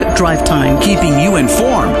Drive Time, keeping you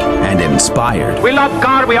informed and inspired. We love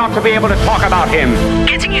God, we ought to be able to talk about Him.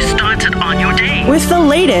 Getting you started on your day. With the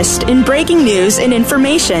latest in breaking news and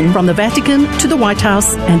information. From the Vatican to the White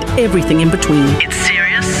House and everything in between. It's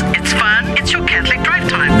serious, it's fun, it's your Catholic Drive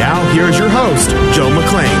Time. Now, here's your host, Joe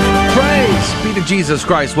McClain. Praise be to Jesus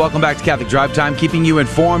Christ. Welcome back to Catholic Drive Time, keeping you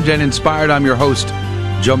informed and inspired. I'm your host,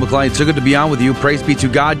 Joe McClain. So good to be on with you. Praise be to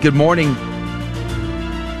God. Good morning.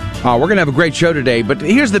 We're going to have a great show today, but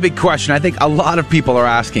here's the big question I think a lot of people are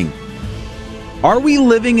asking. Are we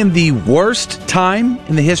living in the worst time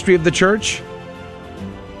in the history of the church?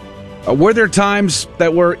 Were there times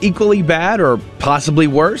that were equally bad or possibly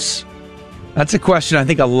worse? That's a question I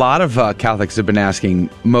think a lot of Catholics have been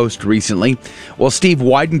asking most recently. Well, Steve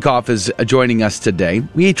Weidenkopf is joining us today.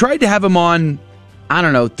 We tried to have him on,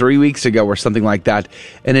 3 weeks ago or something like that,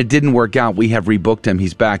 and it didn't work out. We have rebooked him.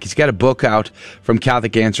 He's back. He's got a book out from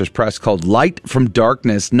Catholic Answers Press called Light from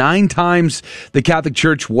Darkness. 9 times the Catholic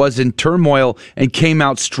Church was in turmoil and came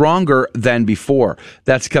out stronger than before.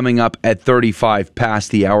 That's coming up at 35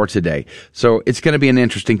 past the hour today. So it's going to be an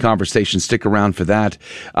interesting conversation. Stick around for that.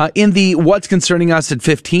 In the What's Concerning Us at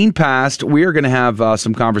 15 past, we are going to have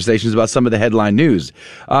some conversations about some of the headline news.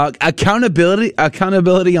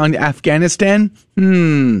 Accountability on Afghanistan?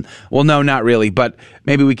 Well, no, not really, but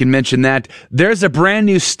maybe we can mention that. There's a brand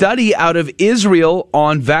new study out of Israel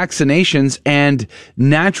on vaccinations and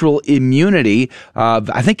natural immunity.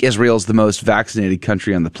 I think Israel is the most vaccinated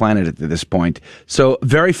country on the planet at this point. So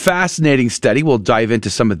very fascinating study. We'll dive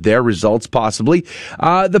into some of their results possibly.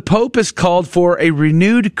 The Pope has called for a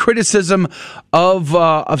renewed criticism of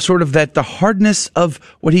sort of the hardness of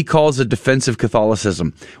what he calls a defensive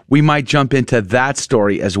Catholicism. We might jump into that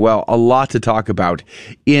story as well. A lot to talk about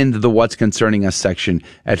in the What's Concerning Us section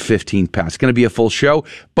at 15 past. It's going to be a full show,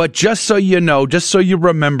 but just so you know, just so you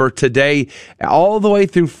remember, today, all the way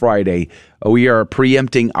through Friday, we are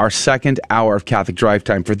preempting our second hour of Catholic Drive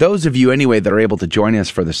Time. For those of you, anyway, that are able to join us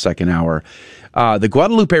for the second hour, the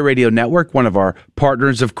Guadalupe Radio Network, one of our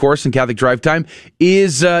partners, of course, in Catholic Drive Time,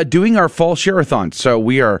 is doing our fall share-a-thon. So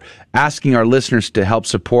we are asking our listeners to help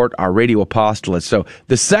support our radio apostolate. So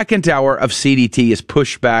the second hour of CDT is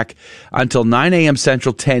pushed back until 9 a.m.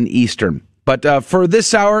 Central, 10 Eastern. But for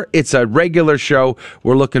this hour, it's a regular show.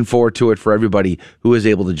 We're looking forward to it for everybody who is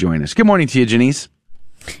able to join us. Good morning to you, Janice.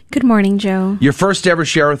 Good morning, Joe. Your first ever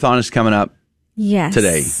share-a-thon is coming up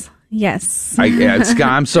today. Yes.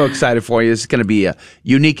 I'm so excited for you. It's going to be a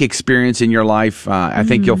unique experience in your life. I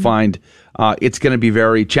think you'll find it's going to be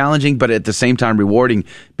very challenging, but at the same time rewarding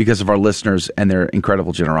because of our listeners and their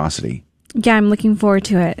incredible generosity. Yeah, I'm looking forward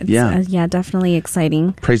to it. It's, definitely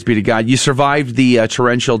exciting. Praise be to God. You survived the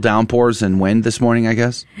torrential downpours and wind this morning, I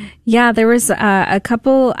guess? Yeah, there was a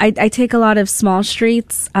couple. I take a lot of small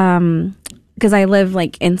streets because I live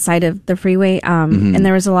inside of the freeway, and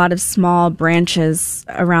there was a lot of small branches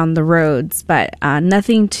around the roads, but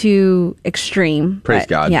nothing too extreme. Praise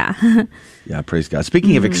God. Yeah. Yeah, praise God.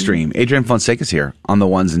 Speaking of extreme, Adrian Fonseca's here on the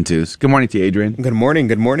ones and twos. Good morning to you, Adrian. Good morning.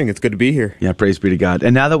 Good morning. It's good to be here. Yeah, praise be to God.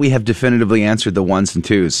 And now that we have definitively answered the ones and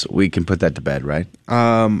twos, we can put that to bed, right?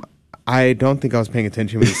 I don't think I was paying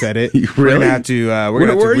attention when you said it. Really? We're gonna have to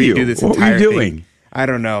redo this entire thing. What were you doing? I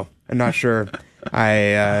don't know. I'm not sure.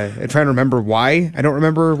 I'm trying to remember why. I don't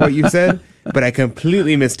remember what you said, but I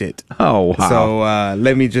completely missed it. Oh, wow. So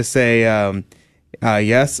let me just say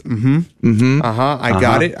yes.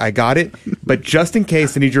 I got it. But just in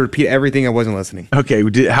case, I need you to repeat everything. I wasn't listening. Okay.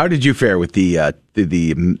 How did you fare with the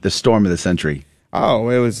storm of the century? Oh,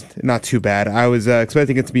 it was not too bad. I was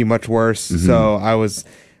expecting it to be much worse. So I was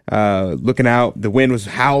looking out. The wind was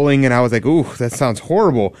howling, and I was like, "Ooh, that sounds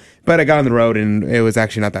horrible." But I got on the road, and it was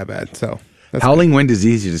actually not that bad. So howling wind is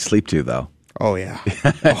easy to sleep to, though. Oh yeah,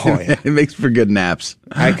 oh yeah. It makes for good naps.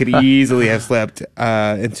 I could easily have slept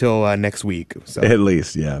until next week. So. At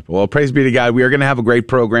least, yeah. Well, praise be to God. We are going to have a great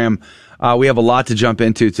program. We have a lot to jump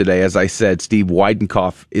into today. As I said, Steve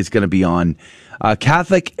Weidenkopf is going to be on.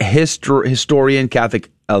 Catholic historian,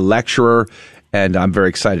 Catholic lecturer, and I'm very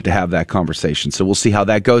excited to have that conversation. So we'll see how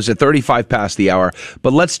that goes at 35 past the hour.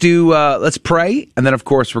 But let's pray, and then, of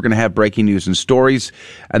course, we're going to have breaking news and stories,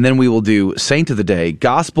 and then we will do Saint of the Day,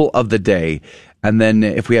 Gospel of the Day, and then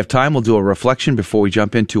if we have time, we'll do a reflection before we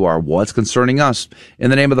jump into our What's Concerning Us.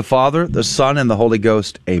 In the name of the Father, the Son, and the Holy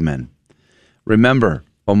Ghost, amen. Remember,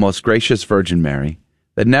 O most gracious Virgin Mary,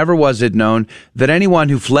 that never was it known that anyone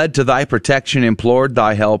who fled to thy protection, implored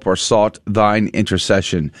thy help, or sought thine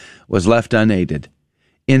intercession was left unaided.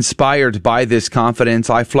 Inspired by this confidence,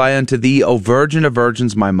 I fly unto thee, O Virgin of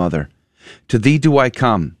Virgins, my Mother. To thee do I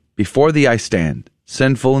come, before thee I stand,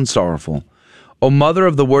 sinful and sorrowful. O Mother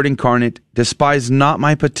of the Word incarnate, despise not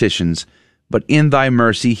my petitions, but in thy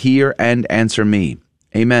mercy hear and answer me.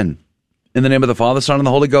 Amen. In the name of the Father, Son, and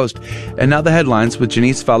the Holy Ghost. And now the headlines with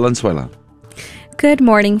Janice Valenzuela. Good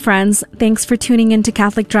morning, friends. Thanks for tuning in to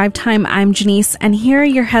Catholic Drive Time. I'm Janice, and here are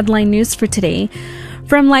your headline news for today.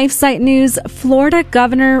 From LifeSite News, Florida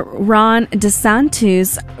Governor Ron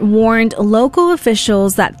DeSantis warned local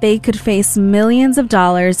officials that they could face millions of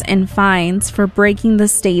dollars in fines for breaking the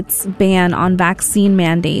state's ban on vaccine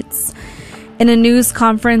mandates. In a news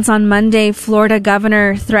conference on Monday, Florida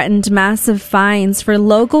governor threatened massive fines for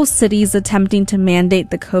local cities attempting to mandate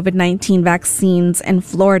the COVID-19 vaccines in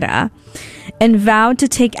Florida, and vowed to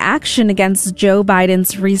take action against Joe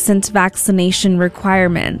Biden's recent vaccination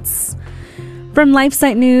requirements. From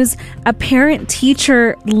LifeSite News, a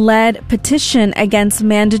parent-teacher-led petition against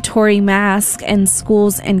mandatory masks in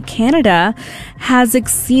schools in Canada has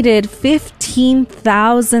exceeded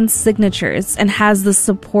 15,000 signatures and has the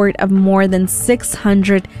support of more than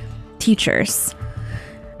 600 teachers.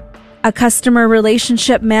 A customer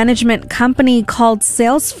relationship management company called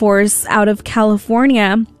Salesforce out of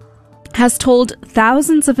California has told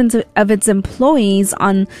thousands of its employees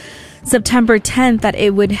on September 10th that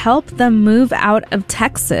it would help them move out of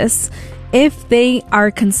Texas if they are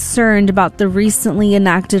concerned about the recently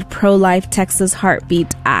enacted pro-life Texas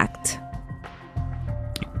Heartbeat Act.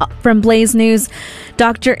 From Blaze News,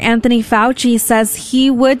 Dr. Anthony Fauci says he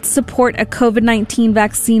would support a COVID-19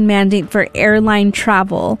 vaccine mandate for airline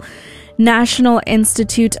travel. National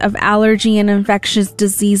Institute of Allergy and Infectious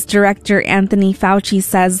Disease Director Anthony Fauci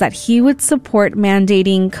says that he would support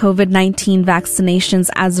mandating COVID-19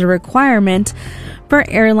 vaccinations as a requirement for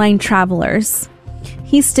airline travelers.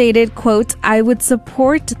 He stated, quote, "I would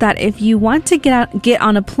support that if you want to get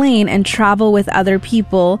on a plane and travel with other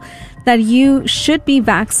people, that you should be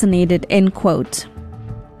vaccinated," end quote.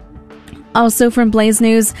 Also from Blaze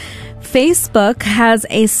News, Facebook has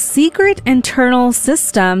a secret internal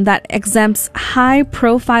system that exempts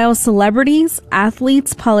high-profile celebrities,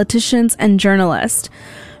 athletes, politicians, and journalists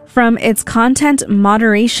from its content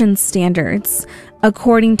moderation standards,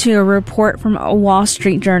 according to a report from a Wall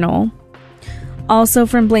Street Journal. Also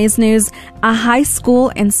from Blaze News, a high school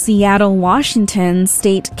in Seattle, Washington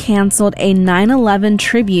state canceled a 9/11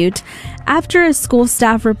 tribute after a school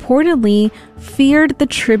staff reportedly feared the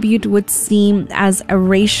tribute would seem as a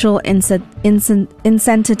racial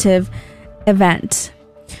insensitive event.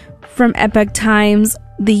 From Epoch Times,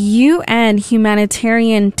 the UN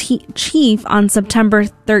humanitarian chief on September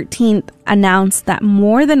 13th announced that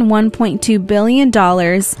more than $1.2 billion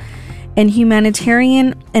in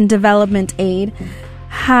humanitarian and development aid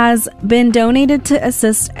has been donated to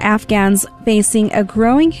assist Afghans facing a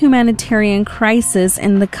growing humanitarian crisis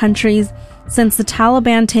in the country since the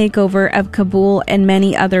Taliban takeover of Kabul and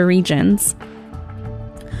many other regions.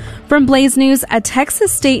 From Blaze News, a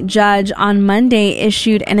Texas state judge on Monday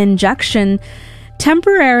issued an injunction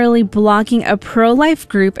temporarily blocking a pro-life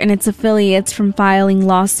group and its affiliates from filing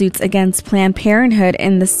lawsuits against Planned Parenthood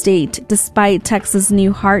in the state, despite Texas'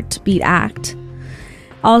 new Heartbeat Act.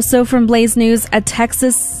 Also from Blaze News, a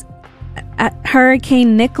Texas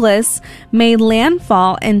Hurricane Nicholas made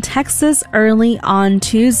landfall in Texas early on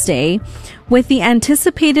Tuesday, with the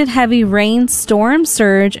anticipated heavy rain, storm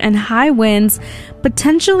surge, and high winds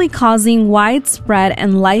potentially causing widespread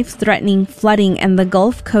and life-threatening flooding in the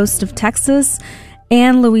Gulf Coast of Texas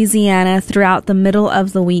and Louisiana throughout the middle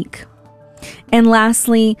of the week. And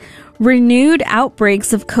lastly, renewed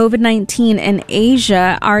outbreaks of COVID-19 in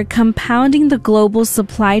Asia are compounding the global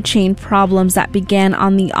supply chain problems that began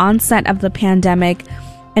on the onset of the pandemic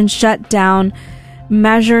and shut down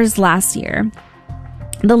measures last year.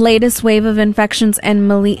 The latest wave of infections in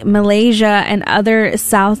Malaysia and other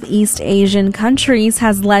Southeast Asian countries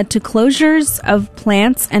has led to closures of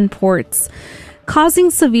plants and ports, causing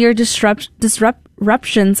severe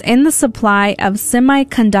disruptions in the supply of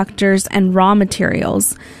semiconductors and raw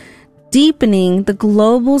materials, deepening the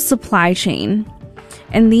global supply chain.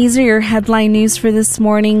 And these are your headline news for this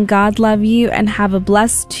morning. God love you and have a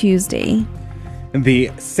blessed Tuesday.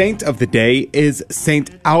 The saint of the day is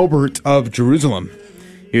Saint Albert of Jerusalem.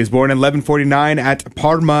 He was born in 1149 at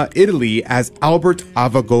Parma, Italy, as Albert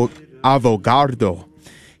Avogadro.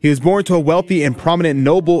 He was born to a wealthy and prominent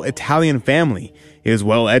noble Italian family. He was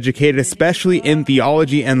well educated, especially in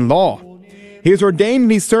theology and law. He was ordained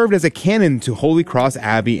and he served as a canon to Holy Cross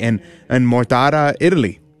Abbey in Mortara,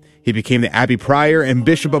 Italy. He became the abbey prior and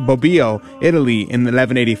bishop of Bobbio, Italy in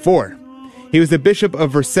 1184. He was the bishop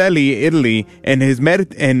of Vercelli, Italy, and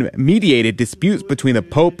mediated disputes between the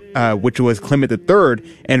Pope, which was Clement III,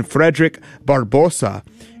 and Frederick Barbarossa,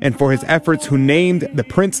 and for his efforts who named the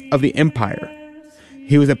Prince of the Empire.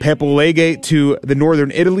 He was a papal legate to the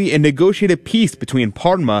northern Italy and negotiated peace between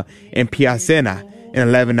Parma and Piacenza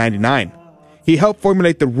in 1199. He helped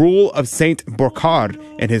formulate the rule of Saint Burchard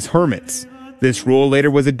and his hermits. This rule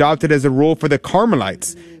later was adopted as a rule for the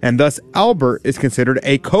Carmelites, and thus Albert is considered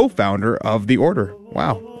a co-founder of the order.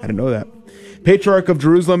 Wow, I didn't know that. Patriarch of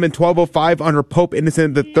Jerusalem in 1205 under Pope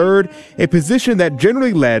Innocent III, a position that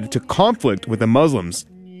generally led to conflict with the Muslims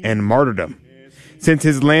and martyrdom. Since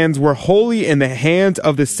his lands were wholly in the hands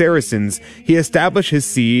of the Saracens, he established his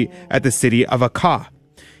see at the city of Acre.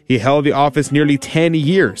 He held the office nearly 10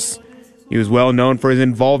 years. He was well known for his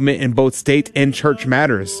involvement in both state and church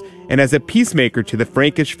matters, and as a peacemaker to the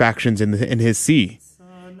Frankish factions in his see.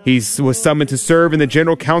 He was summoned to serve in the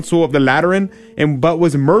General Council of the Lateran, but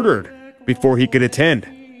was murdered before he could attend.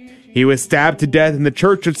 He was stabbed to death in the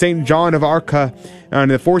Church of St. John of Arc on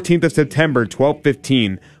the 14th of September,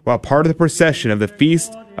 1215, while part of the procession of the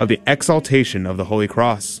Feast of the Exaltation of the Holy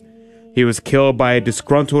Cross. He was killed by a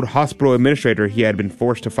disgruntled hospital administrator he had been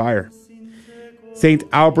forced to fire. St.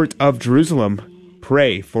 Albert of Jerusalem,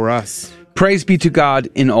 pray for us. Praise be to God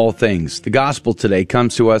in all things. The gospel today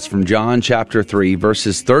comes to us from John chapter 3,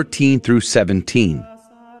 verses 13 through 17.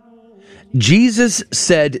 Jesus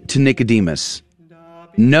said to Nicodemus,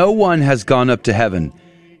 "No one has gone up to heaven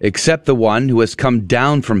except the one who has come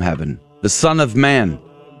down from heaven, the Son of Man.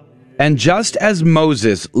 And just as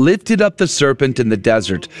Moses lifted up the serpent in the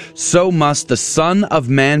desert, so must the Son of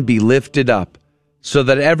Man be lifted up, so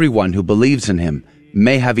that everyone who believes in him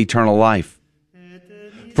may have eternal life.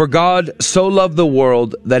 For God so loved the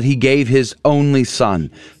world that he gave his only Son,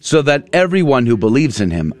 so that everyone who believes in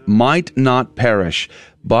him might not perish,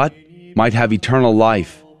 but might have eternal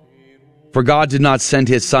life. For God did not send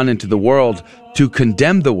his Son into the world to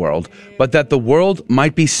condemn the world, but that the world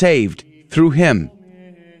might be saved through him."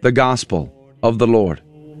 The Gospel of the Lord.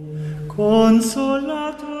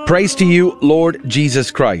 Praise to you, Lord Jesus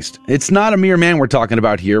Christ. It's not a mere man we're talking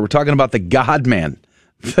about here. We're talking about the God-man.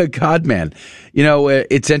 The God-man. You know,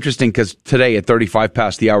 it's interesting because today at 35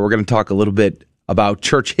 past the hour, we're going to talk a little bit about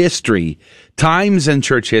church history, times in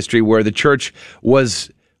church history where the church was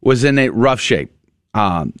in a rough shape.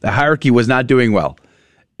 The hierarchy was not doing well.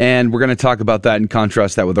 And we're going to talk about that and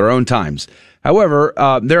contrast that with our own times. However,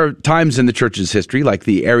 there are times in the church's history, like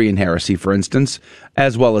the Arian heresy, for instance,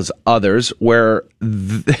 as well as others, where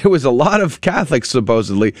there was a lot of Catholics,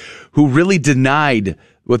 supposedly, who really denied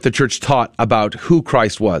what the church taught about who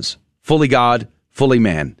Christ was. Fully God, fully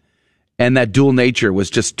man. And that dual nature was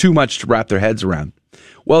just too much to wrap their heads around.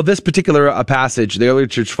 Well, this particular passage, the early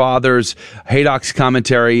church fathers, Haydock's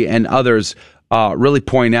commentary, and others really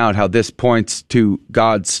point out how this points to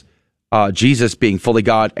God's Jesus being fully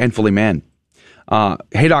God and fully man.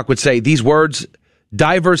 Haydock would say, these words,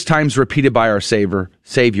 diverse times repeated by our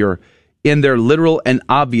Savior, in their literal and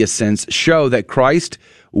obvious sense, show that Christ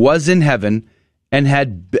was in heaven and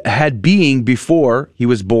had being before he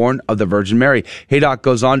was born of the Virgin Mary. Haydock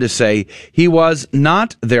goes on to say, he was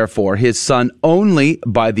not, therefore, his Son only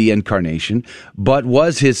by the incarnation, but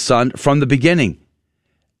was his Son from the beginning,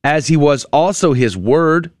 as he was also his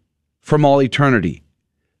Word from all eternity.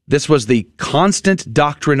 This was the constant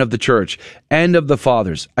doctrine of the church and of the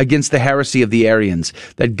fathers against the heresy of the Arians,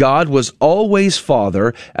 that God was always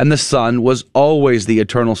Father and the Son was always the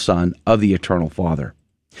eternal Son of the eternal Father.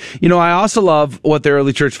 You know, I also love what the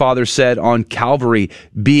early church fathers said on Calvary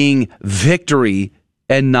being victory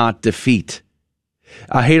and not defeat.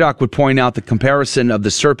 Haydock would point out the comparison of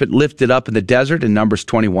the serpent lifted up in the desert in Numbers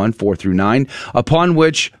 21, 4-9, upon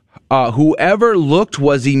which whoever looked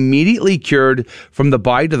was immediately cured from the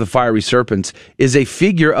bite of the fiery serpents, is a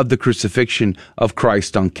figure of the crucifixion of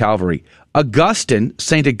Christ on Calvary.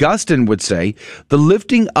 St. Augustine would say, the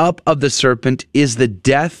lifting up of the serpent is the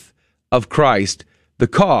death of Christ, the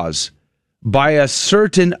cause, by a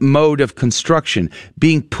certain mode of construction,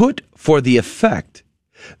 being put for the effect.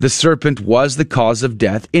 The serpent was the cause of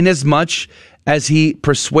death, inasmuch as he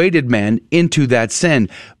persuaded man into that sin,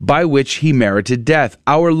 by which he merited death.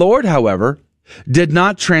 Our Lord, however, did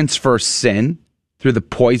not transfer sin through the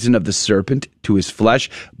poison of the serpent to his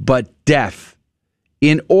flesh, but death,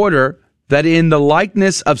 in order that in the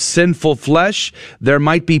likeness of sinful flesh there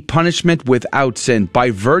might be punishment without sin,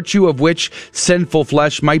 by virtue of which sinful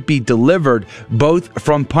flesh might be delivered both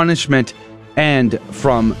from punishment and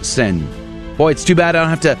from sin. Boy, it's too bad I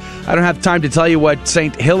don't have time to tell you what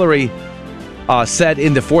St. Hilary said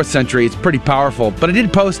in the 4th century. It's pretty powerful, but I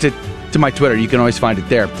did post it to my Twitter. You can always find it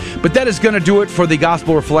there. But that is going to do it for the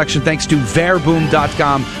Gospel Reflection. Thanks to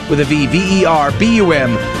verbum.com with a V,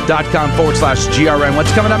 verbum.com/GRN.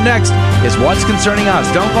 What's coming up next is What's Concerning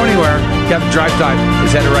Us. Don't go anywhere. Catholic Drive Time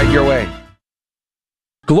is headed right your way.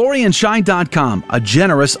 GloryandShine.com, a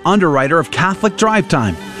generous underwriter of Catholic Drive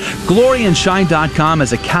Time. GloryandShine.com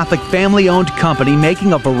is a Catholic family-owned company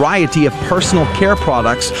making a variety of personal care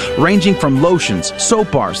products ranging from lotions,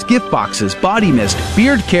 soap bars, gift boxes, body mist,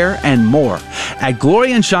 beard care, and more. At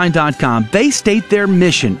GloryandShine.com, they state their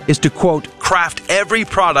mission is to, quote, craft every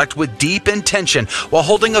product with deep intention while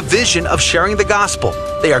holding a vision of sharing the gospel.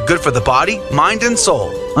 They are good for the body, mind, and soul,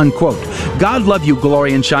 unquote. God love you,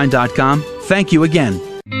 GloryandShine.com. Thank you again.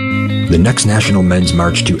 The next National Men's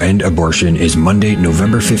March to End Abortion is Monday,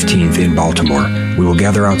 November 15th in Baltimore. We will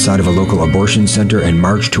gather outside of a local abortion center and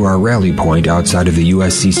march to our rally point outside of the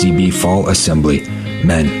USCCB Fall Assembly.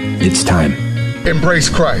 Men, it's time. Embrace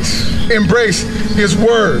Christ. Embrace His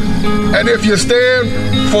Word. And if you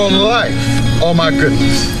stand for life, oh my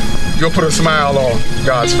goodness, you'll put a smile on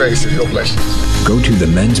God's face and He'll bless you. Go to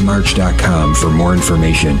themensmarch.com for more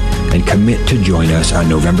information and commit to join us on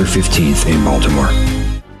November 15th in Baltimore.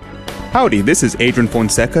 Howdy, this is Adrian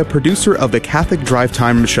Fonseca, producer of the Catholic Drive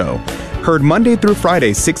Time Show. Heard Monday through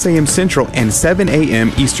Friday, 6 a.m. Central and 7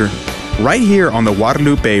 a.m. Eastern, right here on the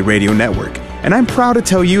Guadalupe Radio Network. And I'm proud to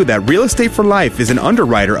tell you that Real Estate for Life is an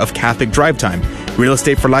underwriter of Catholic Drive Time. Real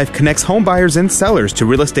Estate for Life connects home buyers and sellers to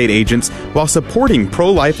real estate agents while supporting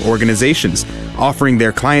pro-life organizations, offering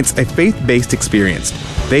their clients a faith-based experience.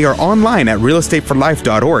 They are online at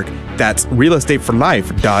realestateforlife.org. That's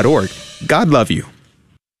realestateforlife.org. God love you.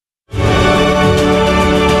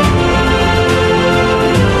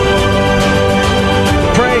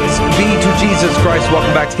 Jesus Christ,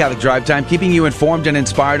 welcome back to Catholic Drive Time, keeping you informed and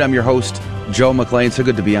inspired. I'm your host, Joe McClain. So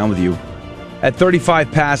good to be on with you. At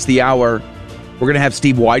 35 past the hour, we're going to have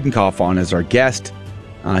Steve Weidenkopf on as our guest.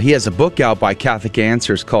 He has a book out by Catholic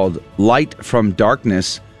Answers called Light from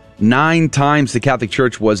Darkness. 9 times the Catholic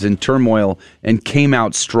Church was in turmoil and came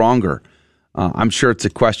out stronger. I'm sure it's a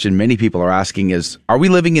question many people are asking is, are we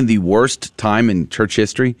living in the worst time in church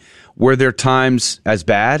history? Were there times as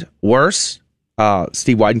bad, worse?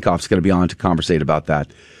 Steve Weidenkopf is going to be on to conversate about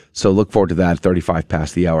that. So look forward to that, 35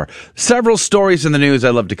 past the hour. Several stories in the news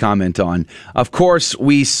I'd love to comment on. Of course,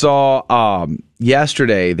 we saw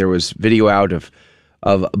yesterday there was video out of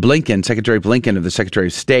Blinken, Secretary Blinken of the Secretary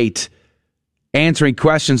of State, answering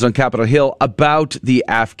questions on Capitol Hill about the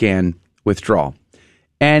Afghan withdrawal.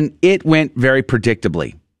 And it went very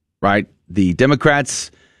predictably, right? The Democrats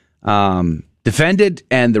defended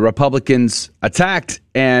and the Republicans attacked,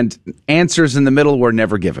 and answers in the middle were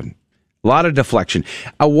never given. A lot of deflection.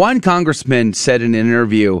 One congressman said in an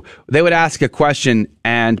interview, they would ask a question,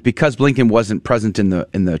 and because Blinken wasn't present in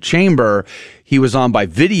the chamber, he was on by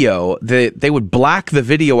video, they would black the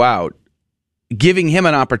video out, giving him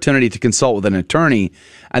an opportunity to consult with an attorney,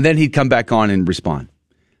 and then he'd come back on and respond.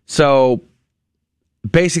 So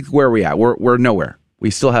basically where are we at? We're nowhere. We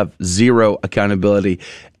still have zero accountability.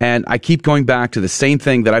 And I keep going back to the same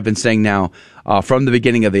thing that I've been saying now from the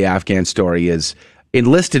beginning of the Afghan story is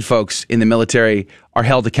enlisted folks in the military are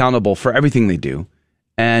held accountable for everything they do.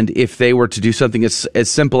 And if they were to do something as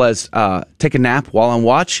simple as take a nap while on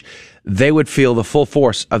watch, they would feel the full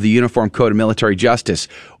force of the Uniform Code of Military Justice.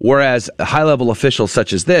 Whereas high-level officials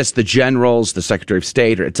such as this, the generals, the Secretary of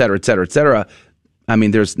State, or et cetera, I mean,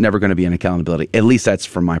 there's never going to be an accountability. At least that's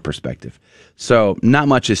from my perspective. So not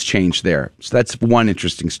much has changed there. So that's one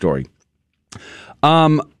interesting story.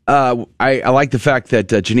 I like the fact that,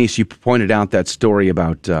 Janice, you pointed out that story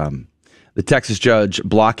about the Texas judge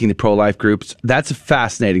blocking the pro-life groups. That's a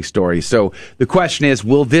fascinating story. So the question is,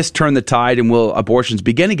 will this turn the tide and will abortions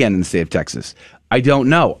begin again in the state of Texas? I don't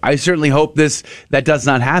know. I certainly hope that does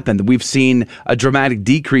not happen. We've seen a dramatic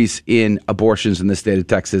decrease in abortions in the state of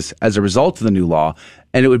Texas as a result of the new law,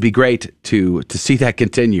 and it would be great to see that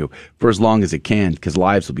continue for as long as it can, because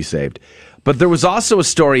lives will be saved. But there was also a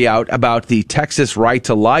story out about the Texas Right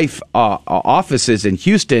to Life offices in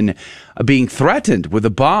Houston being threatened with a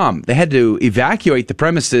bomb. They had to evacuate the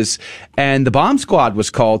premises, and the bomb squad was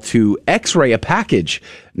called to X-ray a package.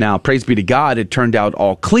 Now, praise be to God, it turned out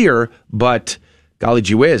all clear, but golly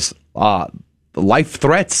gee whiz, the life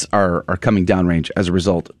threats are coming downrange as a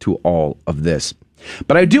result to all of this.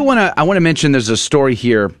 But I want to mention there's a story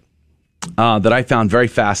here that I found very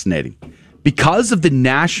fascinating. Because of the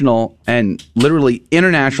national and literally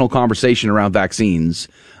international conversation around vaccines,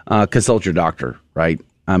 consult your doctor, right?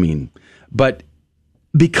 I mean, but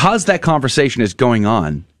because that conversation is going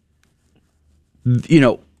on,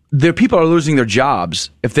 people are losing their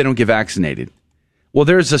jobs if they don't get vaccinated. Well,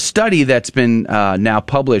 there's a study that's been now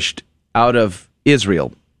published out of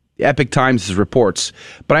Israel. Epic Times reports,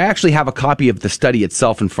 but I actually have a copy of the study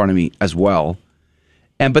itself in front of me as well.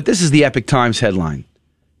 But this is the Epic Times headline.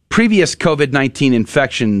 Previous COVID-19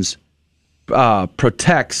 infections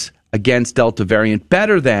protects against Delta variant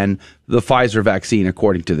better than the Pfizer vaccine,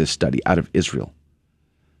 according to this study out of Israel.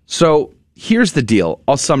 So here's the deal.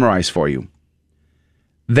 I'll summarize for you.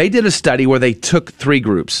 They did a study where they took 3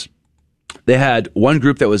 groups. They had one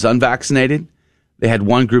group that was unvaccinated. They had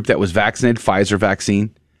one group that was vaccinated, Pfizer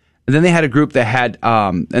vaccine. And then they had a group that had,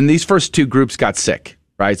 and these first 2 groups got sick,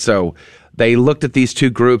 right? So they looked at these 2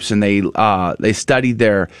 groups and they studied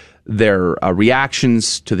their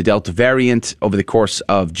reactions to the Delta variant over the course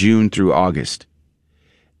of June through August.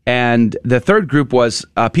 And the third group was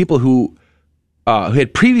people who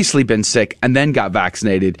had previously been sick and then got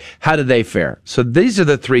vaccinated. How did they fare? So these are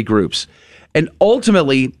the 3 groups. And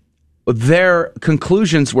ultimately, their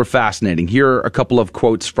conclusions were fascinating. Here are a couple of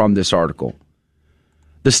quotes from this article.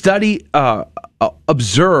 The study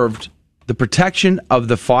observed the protection of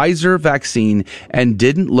the Pfizer vaccine and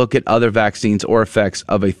didn't look at other vaccines or effects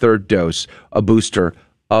of a third dose, a booster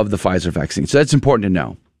of the Pfizer vaccine. So that's important to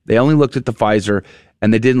know. They only looked at the Pfizer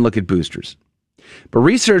and they didn't look at boosters. But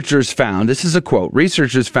researchers found, this is a quote,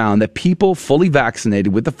 researchers found that people fully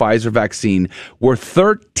vaccinated with the Pfizer vaccine were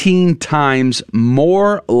 13 times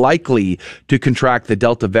more likely to contract the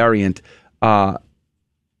Delta variant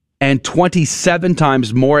and 27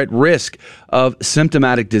 times more at risk of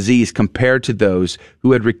symptomatic disease compared to those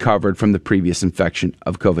who had recovered from the previous infection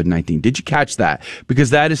of COVID-19. Did you catch that?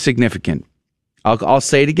 Because that is significant. I'll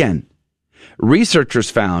say it again.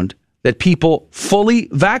 Researchers found that people fully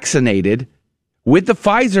vaccinated with the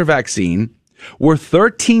Pfizer vaccine were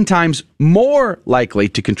 13 times more likely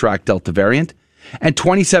to contract Delta variant and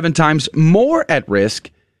 27 times more at risk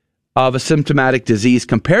of a symptomatic disease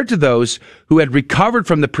compared to those who had recovered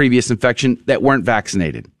from the previous infection that weren't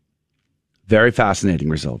vaccinated. Very fascinating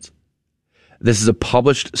results. This is a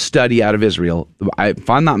published study out of Israel. If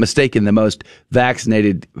I'm not mistaken, the most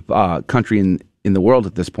vaccinated country in the world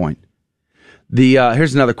at this point.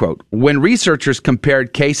 Here's another quote. When researchers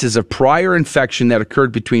compared cases of prior infection that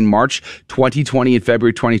occurred between March 2020 and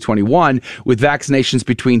February 2021 with vaccinations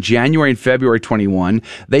between January and February 21,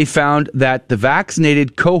 they found that the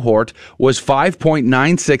vaccinated cohort was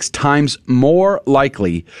 5.96 times more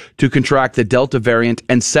likely to contract the Delta variant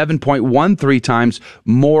and 7.13 times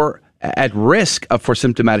more at risk for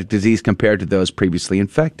symptomatic disease compared to those previously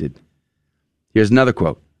infected. Here's another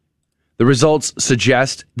quote. The results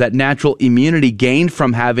suggest that natural immunity gained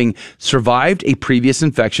from having survived a previous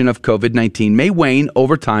infection of COVID-19 may wane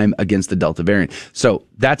over time against the Delta variant. So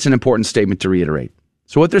that's an important statement to reiterate.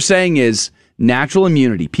 So what they're saying is natural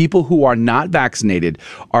immunity. People who are not vaccinated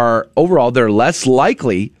are overall, they're less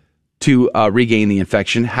likely to regain the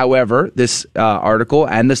infection. However, this article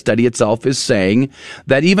and the study itself is saying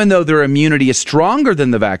that even though their immunity is stronger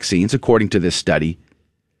than the vaccines, according to this study,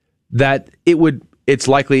 that it's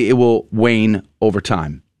likely it will wane over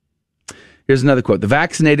time. Here's another quote. The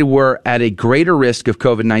vaccinated were at a greater risk of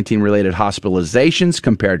COVID-19 related hospitalizations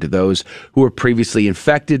compared to those who were previously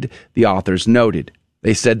infected, the authors noted.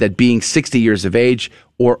 They said that being 60 years of age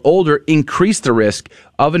or older increased the risk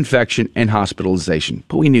of infection and hospitalization.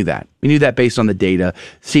 But we knew that. We knew that based on the data.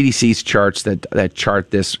 CDC's charts that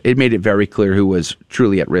chart this, it made it very clear who was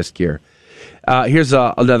truly at risk here. Here's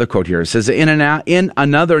another quote here. It says, in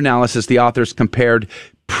another analysis, the authors compared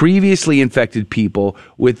previously infected people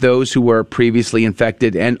with those who were previously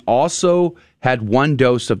infected and also had one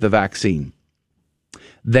dose of the vaccine.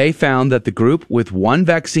 They found that the group with one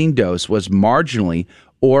vaccine dose was marginally,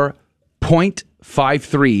 or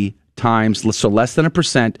 0.53 times, so less than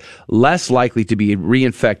 1%, less likely to be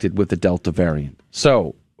reinfected with the Delta variant.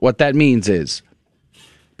 So what that means is,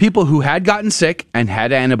 people who had gotten sick and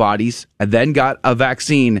had antibodies and then got a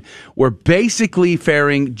vaccine were basically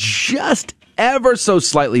faring just ever so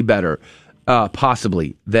slightly better,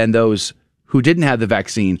 possibly, than those who didn't have the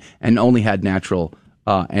vaccine and only had natural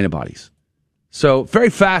antibodies. So, very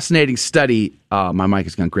fascinating study. My mic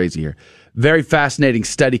has gone crazy here. Very fascinating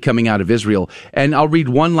study coming out of Israel. And I'll read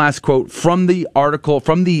one last quote from the article,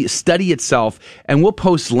 from the study itself, and we'll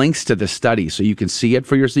post links to the study so you can see it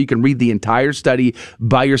for yourself. So you can read the entire study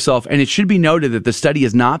by yourself. And it should be noted that the study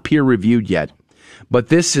is not peer-reviewed yet, but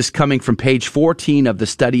this is coming from page 14 of the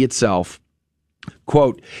study itself.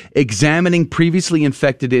 Quote, examining previously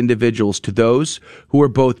infected individuals to those who were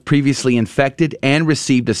both previously infected and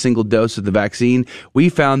received a single dose of the vaccine, we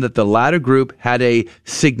found that the latter group had a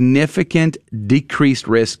significant decreased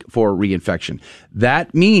risk for reinfection.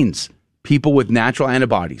 That means people with natural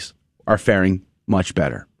antibodies are faring much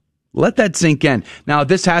better. Let that sink in. Now,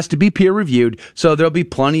 this has to be peer-reviewed, so there'll be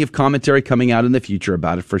plenty of commentary coming out in the future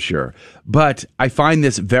about it for sure. But I find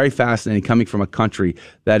this very fascinating coming from a country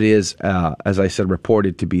that is, as I said,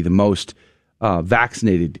 reported to be the most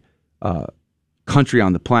vaccinated country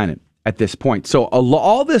on the planet at this point. So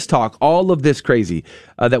all this talk, all of this crazy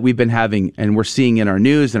that we've been having and we're seeing in our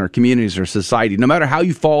news, in our communities, our society, no matter how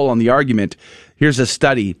you fall on the argument, here's a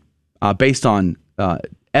study based on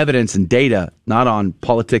evidence and data, not on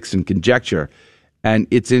politics and conjecture, and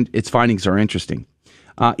its findings are interesting.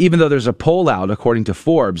 Even though there's a poll out, according to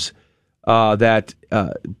Forbes, that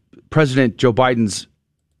President Joe Biden's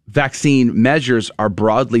vaccine measures are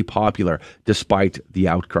broadly popular despite the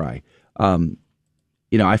outcry.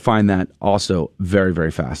 I find that also very,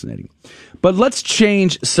 very fascinating. But let's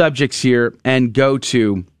change subjects here and go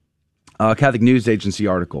to a Catholic News Agency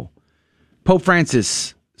article. Pope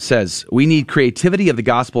Francis says, we need creativity of the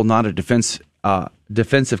gospel, not a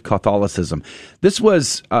defensive Catholicism. This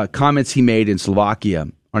was comments he made in Slovakia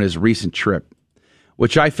on his recent trip,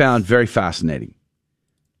 which I found very fascinating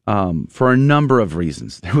for a number of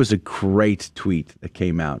reasons. There was a great tweet that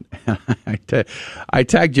came out. I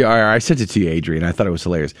tagged you, or I sent it to you, Adrian. I thought it was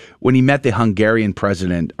hilarious. When he met the Hungarian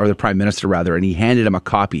president, or the prime minister rather, and he handed him a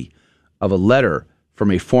copy of a letter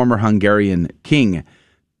from a former Hungarian king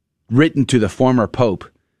written to the former pope,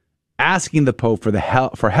 asking the pope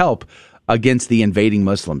for help against the invading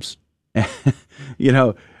Muslims.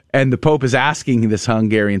 And the Pope is asking this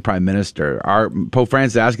Hungarian prime minister, Pope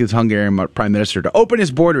Francis is asking this Hungarian prime minister to open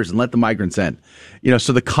his borders and let the migrants in.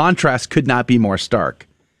 So the contrast could not be more stark.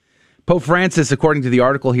 Pope Francis, according to the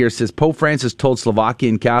article here, says Pope Francis told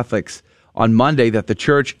Slovakian Catholics on Monday that the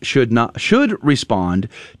church should respond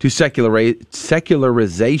to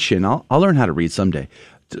secularization. I'll learn how to read someday.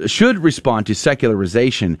 Should respond to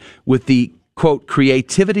secularization with the, quote,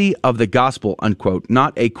 creativity of the gospel, unquote,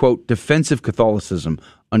 not a, quote, defensive Catholicism,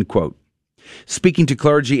 unquote. Speaking to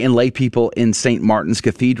clergy and lay people in St. Martin's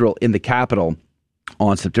Cathedral in the capital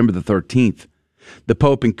on September the 13th, the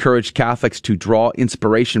Pope encouraged Catholics to draw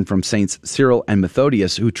inspiration from Saints Cyril and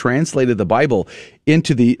Methodius, who translated the Bible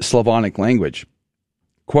into the Slavonic language.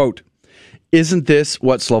 Quote, isn't this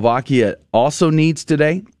what Slovakia also needs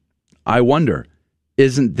today? I wonder,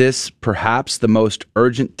 isn't this perhaps the most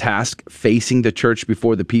urgent task facing the church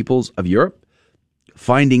before the peoples of Europe?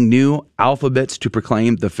 Finding new alphabets to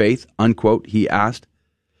proclaim the faith, unquote, he asked.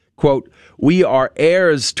 Quote, we are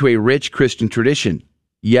heirs to a rich Christian tradition,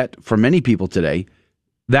 yet for many people today,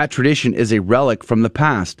 that tradition is a relic from the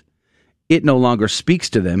past. It no longer speaks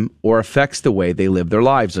to them or affects the way they live their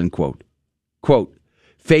lives, unquote. Quote,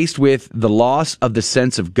 faced with the loss of the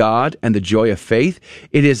sense of God and the joy of faith,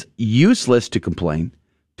 it is useless to complain,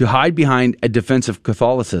 to hide behind a defensive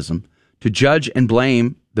Catholicism, to judge and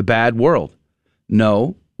blame the bad world.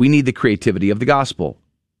 No, we need the creativity of the gospel,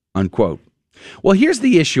 unquote. Well, here's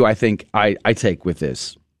the issue I think I take with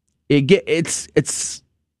this. It's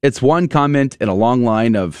one comment in a long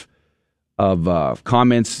line of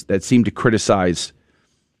comments that seem to criticize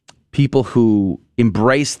people who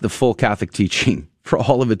embrace the full Catholic teaching for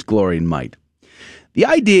all of its glory and might. The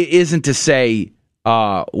idea isn't to say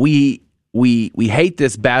we hate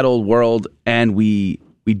this bad old world and we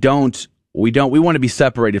want to be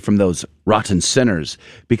separated from those rotten sinners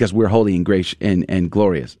because we're holy and gracious and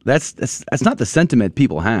glorious. That's not the sentiment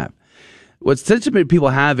people have. What sentiment people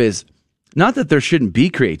have is not that there shouldn't be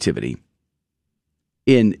creativity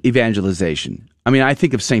in evangelization. I mean, I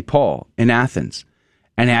think of St. Paul in Athens,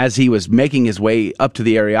 and as he was making his way up to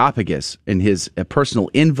the Areopagus in his personal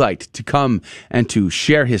invite to come and to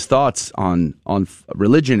share his thoughts on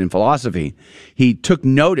religion and philosophy, he took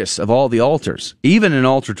notice of all the altars, even an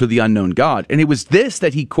altar to the unknown God. And it was this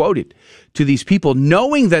that he quoted to these people,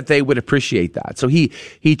 knowing that they would appreciate that. So he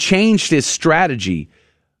changed his strategy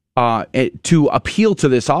to appeal to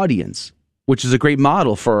this audience, which is a great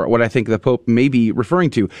model for what I think the Pope may be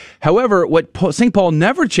referring to. However, what St. Paul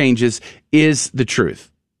never changes is the truth.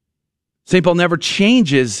 St. Paul never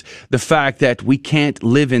changes the fact that we can't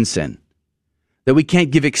live in sin, that we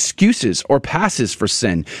can't give excuses or passes for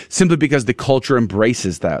sin simply because the culture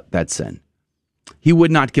embraces that sin. He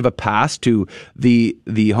would not give a pass to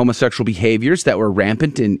the homosexual behaviors that were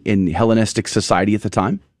rampant in Hellenistic society at the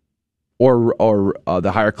time, or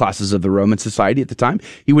the higher classes of the Roman society at the time.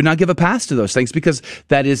 He would not give a pass to those things because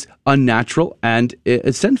that is unnatural and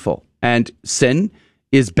sinful. And sin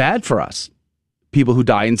is bad for us. People who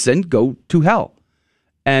die in sin go to hell.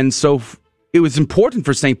 And so it was important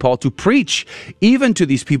for St. Paul to preach even to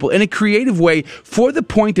these people in a creative way for the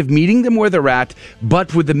point of meeting them where they're at,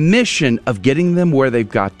 but with the mission of getting them where they've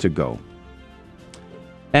got to go.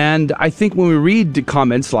 And I think when we read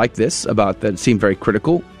comments like this about that seem very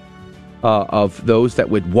critical of those that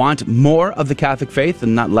would want more of the Catholic faith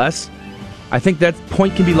and not less, I think that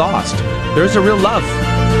point can be lost. There's a real love.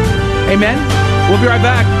 Amen? We'll be right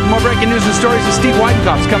back. More breaking news and stories with Steve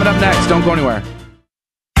Weidenkopf's coming up next. Don't go anywhere.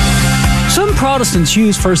 Some Protestants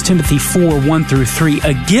use 1 Timothy 4:1-3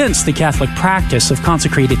 against the Catholic practice of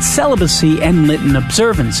consecrated celibacy and Lenten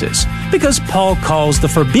observances, because Paul calls the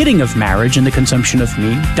forbidding of marriage and the consumption of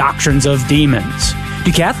meat doctrines of demons.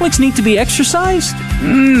 Do Catholics need to be exorcised?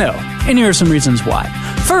 No. And here are some reasons why.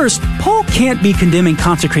 First, Paul can't be condemning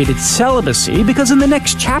consecrated celibacy because in the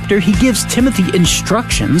next chapter he gives Timothy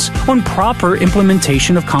instructions on proper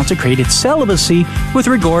implementation of consecrated celibacy with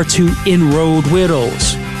regard to enrolled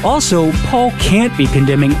widows. Also, Paul can't be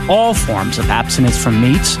condemning all forms of abstinence from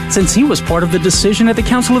meats, since he was part of the decision at the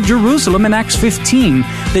Council of Jerusalem in Acts 15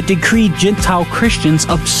 that decreed Gentile Christians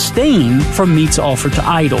abstain from meats offered to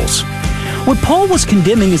idols. What Paul was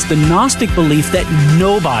condemning is the Gnostic belief that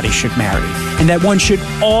nobody should marry, and that one should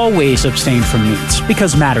always abstain from meats,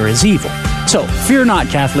 because matter is evil. So, fear not,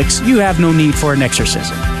 Catholics, you have no need for an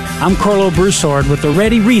exorcism. I'm Carlo Broussard with the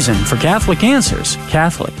ready reason for Catholic Answers,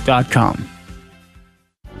 Catholic.com.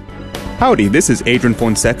 Howdy, this is Adrian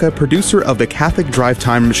Fonseca, producer of the Catholic Drive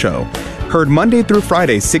Time Show. Heard Monday through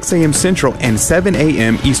Friday, 6 a.m. Central and 7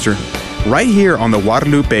 a.m. Eastern, right here on the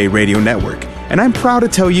Guadalupe Radio Network. And I'm proud to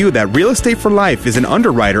tell you that Real Estate for Life is an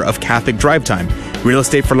underwriter of Catholic Drive Time. Real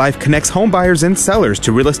Estate for Life connects home buyers and sellers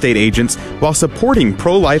to real estate agents while supporting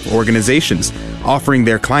pro-life organizations, offering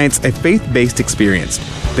their clients a faith-based experience.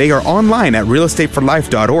 They are online at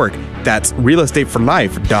realestateforlife.org. That's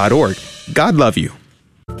realestateforlife.org. God love you.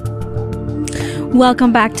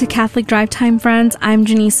 Welcome back to Catholic Drive Time, friends. I'm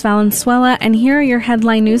Janice Valenzuela, and here are your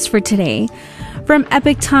headline news for today. From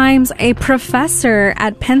Epic Times, a professor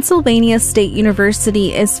at Pennsylvania State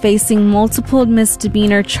University is facing multiple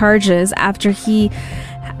misdemeanor charges after he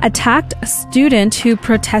attacked a student who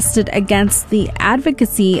protested against the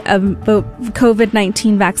advocacy of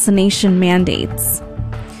COVID-19 vaccination mandates.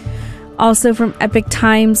 Also from Epic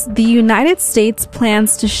Times, the United States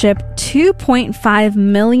plans to ship 2.5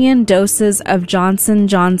 million doses of Johnson &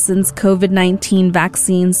 Johnson's COVID-19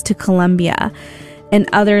 vaccines to Colombia and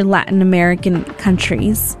other Latin American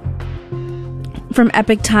countries. From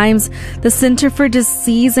Epic Times, the Center for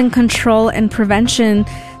Disease and Control and Prevention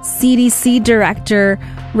CDC Director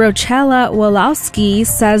Rochella Walowski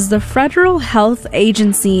says the Federal Health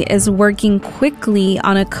Agency is working quickly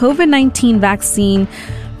on a COVID-19 vaccine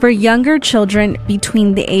for younger children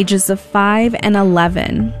between the ages of 5 and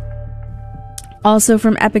 11. Also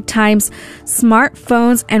from Epic Times,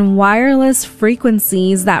 smartphones and wireless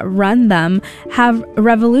frequencies that run them have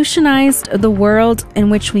revolutionized the world in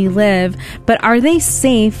which we live, but are they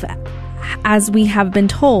safe as we have been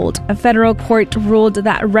told? A federal court ruled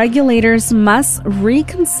that regulators must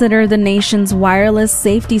reconsider the nation's wireless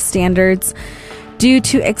safety standards due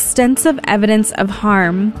to extensive evidence of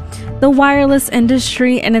harm. The wireless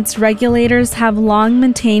industry and its regulators have long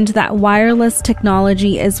maintained that wireless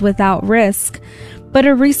technology is without risk, but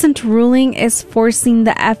a recent ruling is forcing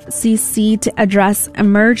the FCC to address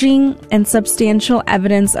emerging and substantial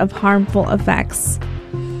evidence of harmful effects.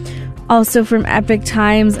 Also from Epic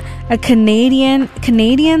Times,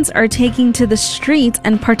 Canadians are taking to the streets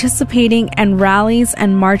and participating in rallies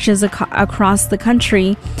and marches across the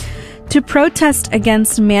country to protest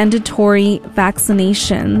against mandatory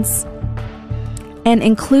vaccinations, and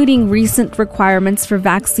including recent requirements for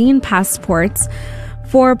vaccine passports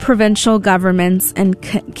for provincial governments in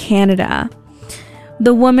Canada.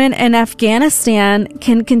 The women in Afghanistan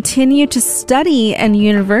can continue to study in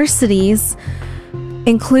universities,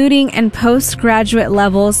 including in postgraduate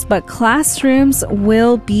levels, but classrooms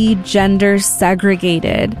will be gender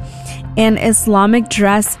segregated, and Islamic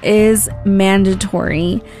dress is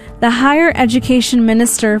mandatory. The higher education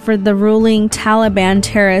minister for the ruling Taliban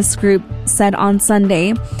terrorist group said on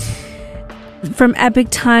Sunday. From Epic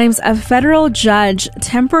Times, a federal judge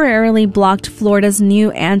temporarily blocked Florida's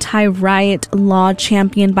new anti-riot law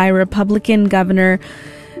championed by Republican Governor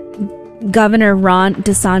Ron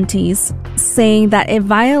DeSantis, saying that it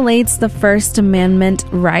violates the First Amendment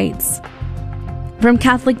rights. From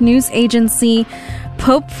Catholic News Agency,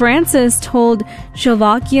 Pope Francis told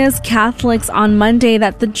Slovakia's Catholics on Monday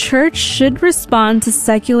that the church should respond to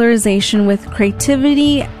secularization with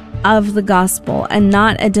creativity of the gospel and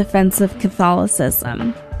not a defense of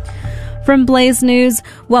Catholicism. From Blaze News,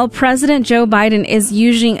 while President Joe Biden is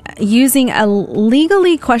using a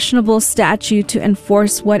legally questionable statute to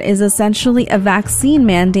enforce what is essentially a vaccine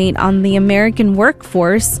mandate on the American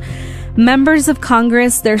workforce, members of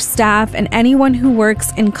Congress, their staff, and anyone who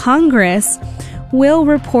works in Congress will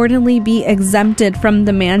reportedly be exempted from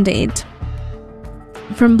the mandate.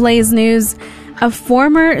 From Blaze News, a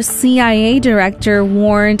former CIA director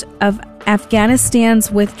warned of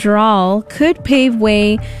Afghanistan's withdrawal could pave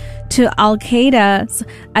way to Al-Qaeda's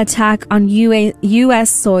attack on U.S.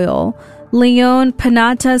 soil. Leon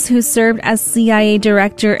Panettiere, who served as CIA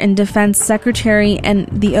Director and Defense Secretary in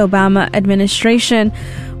the Obama administration,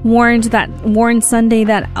 warned Sunday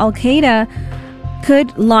that Al-Qaeda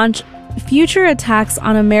could launch future attacks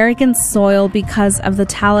on American soil because of the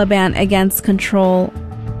Taliban against control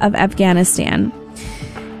of Afghanistan.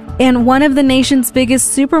 And one of the nation's biggest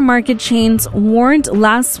supermarket chains warned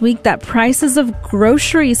last week that prices of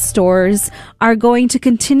grocery stores are going to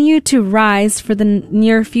continue to rise for the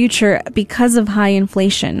near future because of high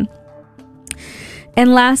inflation.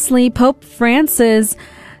 And lastly, Pope Francis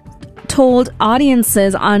told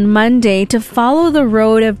audiences on Monday to follow the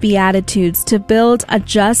road of Beatitudes to build a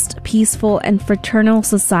just, peaceful, and fraternal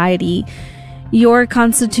society. Your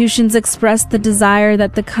constitutions express the desire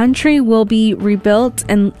that the country will be rebuilt,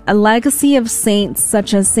 and a legacy of saints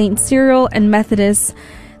such as Saint Cyril and Methodius,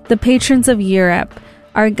 the patrons of Europe,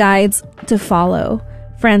 are guides to follow,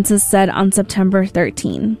 Francis said on September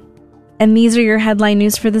 13. And these are your headline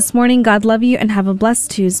news for this morning. God love you and have a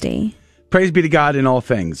blessed Tuesday. Praise be to God in all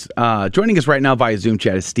things. Joining us right now via Zoom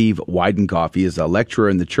chat is Steve Weidenkopf. He is a lecturer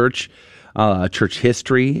in the church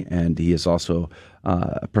history, and he is also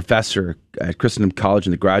a professor at Christendom College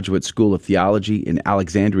in the Graduate School of Theology in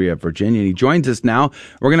Alexandria, Virginia. And he joins us now.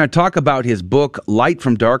 We're going to talk about his book, Light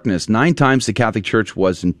from Darkness, 9 Times the Catholic Church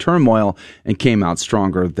Was in Turmoil and Came Out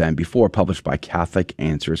Stronger Than Before, published by Catholic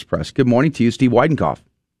Answers Press. Good morning to you, Steve Weidenkopf.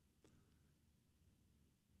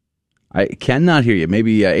 I cannot hear you.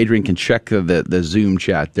 Maybe Adrian can check the Zoom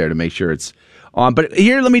chat there to make sure it's on. But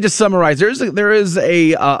here, let me just summarize. There is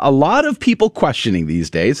a lot of people questioning these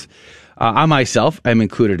days. I myself am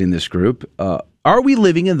included in this group. Are we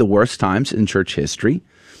living in the worst times in church history?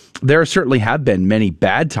 There certainly have been many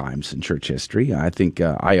bad times in church history. I think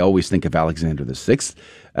I always think of Alexander VI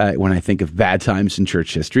when I think of bad times in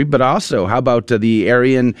church history. But also, how about the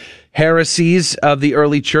Arian heresies of the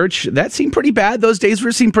early church? That seemed pretty bad. Those days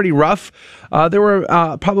seemed pretty rough. There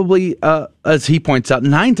were probably, as he points out,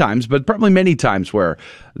 9 times, but probably many times where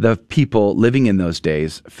the people living in those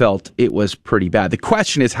days felt it was pretty bad. The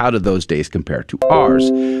question is, how do those days compare to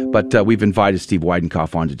ours? But we've invited Steve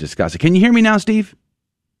Weidenkopf on to discuss it. Can you hear me now, Steve?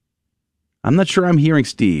 I'm not sure I'm hearing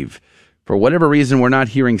Steve. For whatever reason, we're not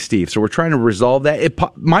hearing Steve. So we're trying to resolve that. It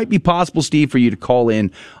might be possible, Steve, for you to call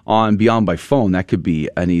in on Beyond by phone. That could be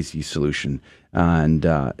an easy solution. And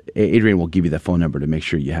Adrian will give you that phone number to make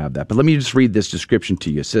sure you have that. But let me just read this description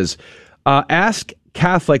to you. It says, ask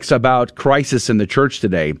Catholics about crisis in the church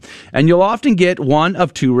today, and you'll often get one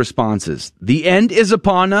of 2 responses. The end is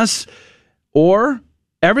upon us, or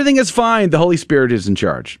everything is fine, the Holy Spirit is in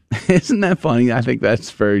charge. Isn't that funny? I think that's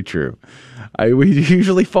very true. We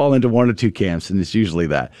usually fall into one or 2 camps, and it's usually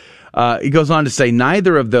that. He goes on to say,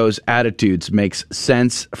 neither of those attitudes makes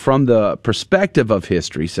sense from the perspective of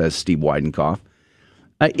history, says Steve Weidenkopf.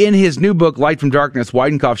 In his new book, Light from Darkness,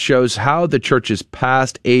 Weidenkopf shows how the church's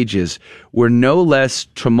past ages were no less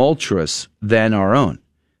tumultuous than our own.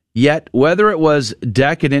 Yet, whether it was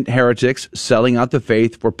decadent heretics selling out the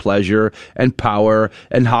faith for pleasure and power,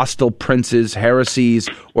 and hostile princes, heresies,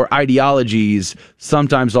 or ideologies,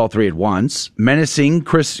 sometimes all 3 at once, menacing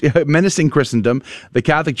Christendom, the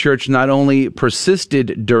Catholic Church not only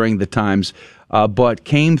persisted during the times, but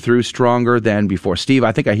came through stronger than before. Steve,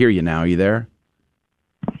 I think I hear you now. Are you there?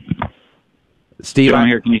 Steve, I'm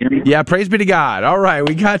here. Can you hear me? Yeah, praise be to God. All right,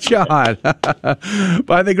 we got you on.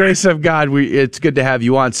 By the grace of God, it's good to have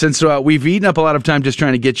you on. Since we've eaten up a lot of time just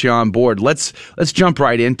trying to get you on board, let's jump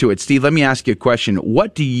right into it. Steve, let me ask you a question.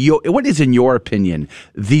 What is, in your opinion,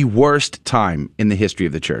 the worst time in the history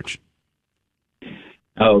of the church?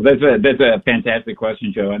 Oh, that's a fantastic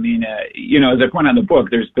question, Joe. I mean, as I point out in the book,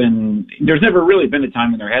 there's never really been a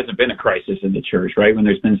time when there hasn't been a crisis in the church, right? When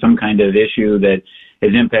there's been some kind of issue that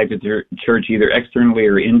has impacted the church either externally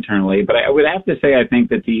or internally. But I would have to say, I think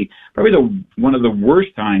that one of the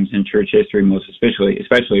worst times in church history, most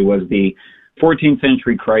especially was the 14th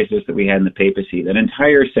century crisis that we had in the papacy. That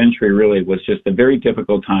entire century really was just a very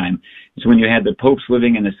difficult time. It's when you had the popes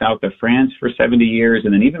living in the south of France for 70 years,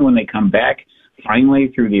 and then even when they come back,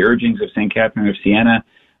 finally, through the urgings of St. Catherine of Siena,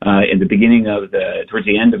 in the beginning of towards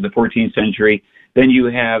the end of the 14th century, then you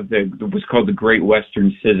have what's called the Great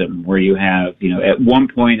Western Schism, where you have, at one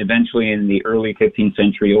point, eventually in the early 15th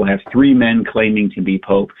century, you'll have 3 men claiming to be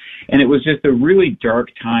pope. And it was just a really dark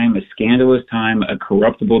time, a scandalous time, a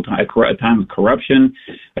corruptible time, a time of corruption,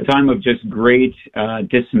 a time of just great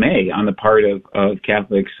dismay on the part of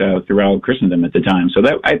Catholics throughout Christendom at the time. So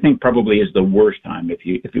that, I think, probably is the worst time if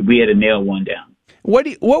we had to nail one down. What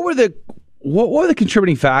were the what were the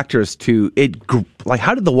contributing factors to it? Like,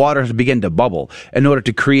 how did the waters begin to bubble in order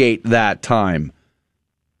to create that time?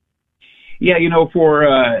 Yeah,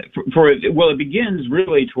 it begins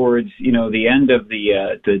really towards, the end of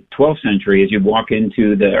the 12th century. As you walk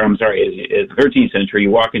into the 13th century, you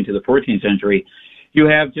walk into the 14th century, you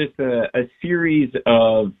have just a series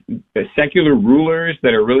of secular rulers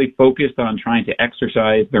that are really focused on trying to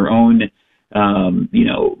exercise their own,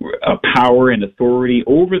 power and authority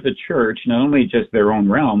over the church, not only just their own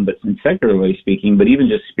realm, but secularly speaking, but even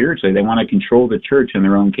just spiritually. They want to control the church in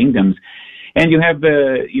their own kingdoms. And you have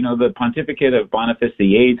the pontificate of Boniface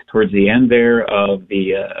VIII towards the end there of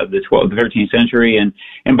the 13th century, and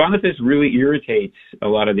Boniface really irritates a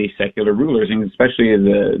lot of these secular rulers, and especially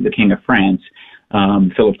the King of France,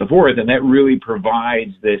 Philip IV, and that really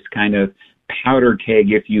provides this kind of powder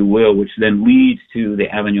keg, if you will, which then leads to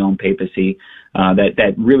the Avignon papacy,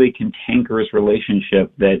 that really cantankerous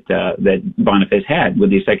relationship that Boniface had with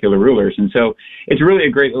these secular rulers. And so it's really a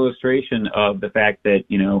great illustration of the fact that,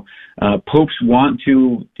 popes want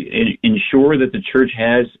to ensure that the church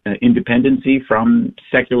has independency from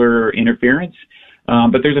secular interference.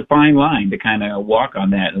 But there's a fine line to kind of walk on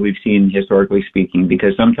that we've seen historically speaking,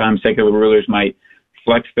 because sometimes secular rulers might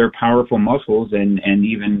flex their powerful muscles and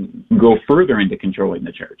even go further into controlling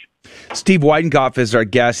the church. Steve Weidenkopf is our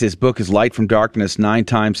guest. His book is Light from Darkness, 9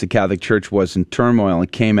 Times the Catholic Church Was in Turmoil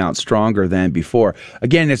and Came Out Stronger Than Before.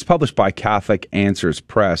 Again, it's published by Catholic Answers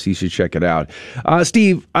Press. You should check it out.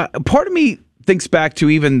 Steve, part of me thinks back to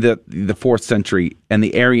even the 4th century and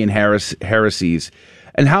the Arian heresies,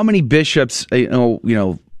 and how many bishops,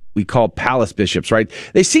 we call palace bishops, right?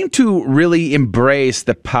 They seem to really embrace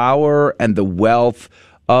the power and the wealth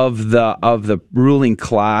of the ruling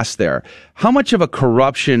class there. How much of a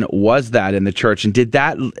corruption was that in the church, and did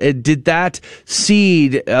that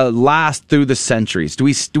seed last through the centuries? Do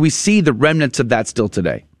we see the remnants of that still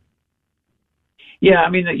today? Yeah, I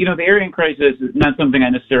mean, the Arian crisis is not something I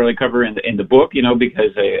necessarily cover in the book,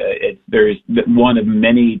 because there's one of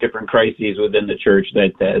many different crises within the church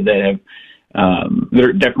that have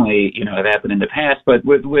that definitely have happened in the past. But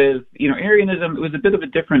with Arianism, it was a bit of a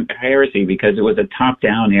different heresy because it was a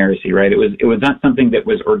top-down heresy, right? It was not something that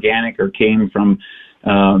was organic or came from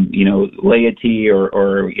laity or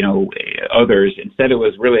others. Instead, it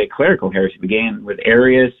was really a clerical heresy. It began with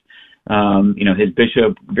Arius. His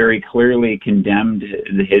bishop very clearly condemned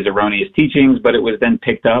his erroneous teachings, but it was then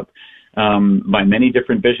picked up by many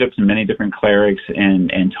different bishops and many different clerics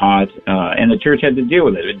and taught, and the church had to deal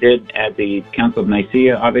with it. It did at the Council of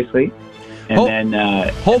Nicaea, obviously. And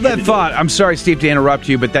hold that thought. I'm sorry, Steve, to interrupt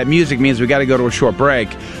you, but that music means we got to go to a short break.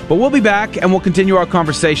 But we'll be back, and we'll continue our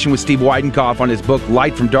conversation with Steve Weidenkopf on his book,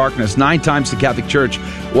 Light from Darkness, 9 Times the Catholic Church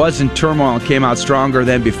Was in Turmoil and Came Out Stronger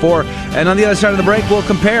Than Before. And on the other side of the break, we'll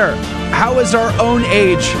compare how is our own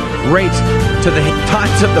age rate to the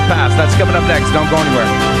times of the past. That's coming up next. Don't go anywhere.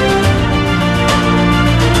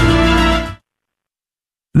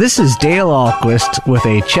 This is Dale Ahlquist with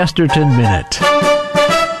a Chesterton Minute.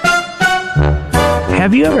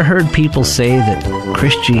 Have you ever heard people say that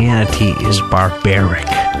Christianity is barbaric,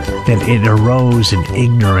 that it arose in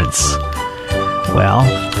ignorance? Well,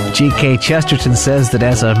 G.K. Chesterton says that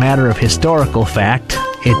as a matter of historical fact,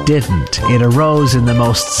 it didn't. It arose in the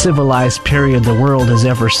most civilized period the world has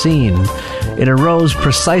ever seen. It arose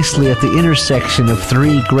precisely at the intersection of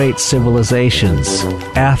 3 great civilizations,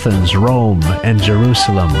 Athens, Rome, and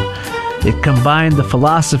Jerusalem. It combined the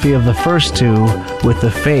philosophy of the first 2 with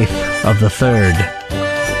the faith of the third.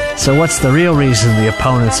 So what's the real reason the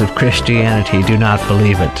opponents of Christianity do not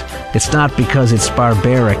believe it? It's not because it's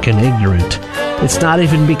barbaric and ignorant. It's not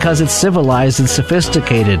even because it's civilized and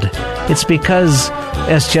sophisticated. It's because,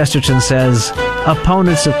 as Chesterton says,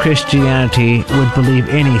 opponents of Christianity would believe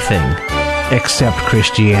anything except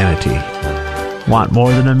Christianity. Want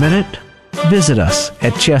more than a minute? Visit us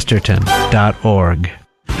at chesterton.org.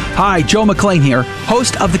 Hi, Joe McClain here,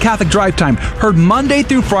 host of the Catholic Drive Time, heard Monday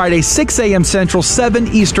through Friday, 6 a.m. Central, 7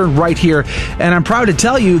 Eastern, right here. And I'm proud to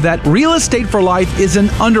tell you that Real Estate for Life is an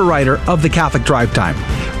underwriter of the Catholic Drive Time.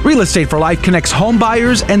 Real Estate for Life connects home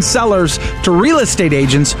buyers and sellers to real estate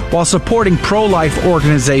agents while supporting pro-life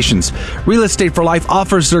organizations. Real Estate for Life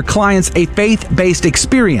offers their clients a faith-based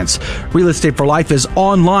experience. Real Estate for Life is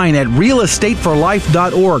online at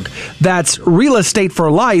realestateforlife.org. That's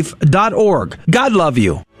realestateforlife.org. God love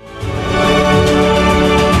you.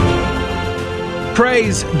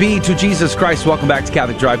 Praise be to Jesus Christ. Welcome back to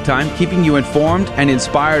Catholic Drive Time, keeping you informed and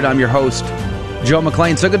inspired. I'm your host, Joe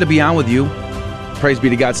McClain. So good to be on with you. Praise be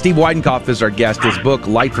to God. Steve Weidenkopf is our guest. His book,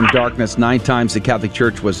 Light from Darkness, 9 Times the Catholic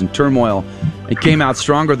Church Was in Turmoil It came out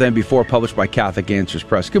stronger than before, published by Catholic Answers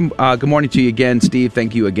Press. Good morning to you again, Steve.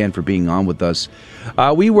 Thank you again for being on with us.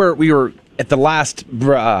 We were at the last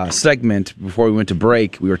segment before we went to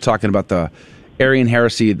break. We were talking about the Arian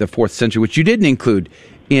heresy of the 4th century, which you didn't include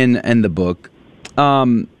in the book.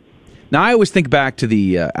 Now, I always think back to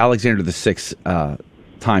the Alexander VI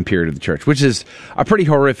time period of the church, which is a pretty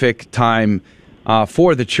horrific time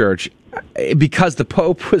for the church, because the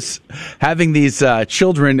Pope was having these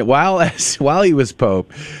children while he was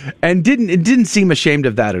Pope, and didn't seem ashamed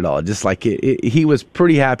of that at all. Just like he was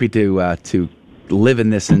pretty happy to live in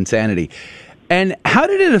this insanity. And how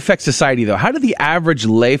did it affect society, though? How did the average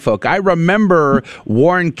layfolk? I remember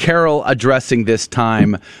Warren Carroll addressing this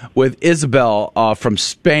time with Isabel from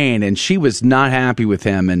Spain, and she was not happy with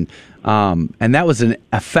him, and that was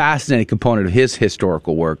a fascinating component of his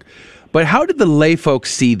historical work. But how did the layfolk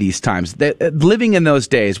see these times? Living in those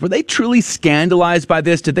days, were they truly scandalized by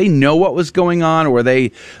this? Did they know what was going on, or were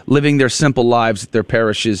they living their simple lives at their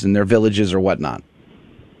parishes and their villages or whatnot?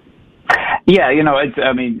 Yeah,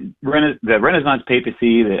 the Renaissance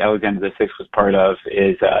papacy that Alexander VI was part of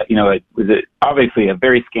is, it was obviously a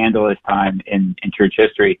very scandalous time in church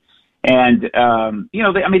history. And,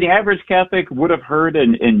 the average Catholic would have heard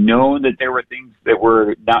and known that there were things that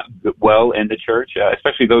were not well in the church,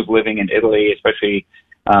 especially those living in Italy, especially,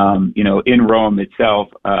 in Rome itself,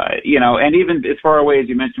 and even as far away as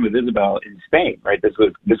you mentioned with Isabel in Spain, right? This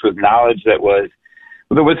was knowledge that was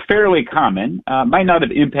fairly common, might not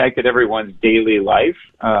have impacted everyone's daily life,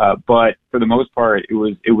 but for the most part,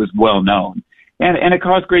 it was well known. And it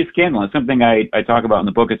caused great scandal. It's something I talk about in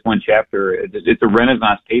the book. It's one chapter. It's the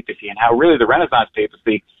Renaissance papacy, and how really the Renaissance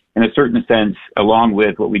papacy, in a certain sense, along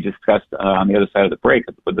with what we discussed on the other side of the break,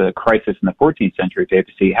 with the crisis in the 14th century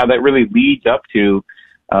papacy, how that really leads up to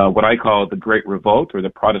what I call the Great Revolt, or the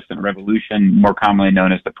Protestant Revolution, more commonly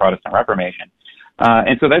known as the Protestant Reformation.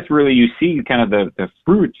 And so that's really, you see kind of the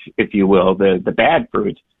fruit, if you will, the bad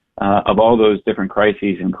fruit of all those different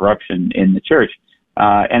crises and corruption in the church.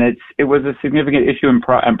 And it was a significant issue and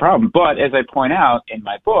problem. But as I point out in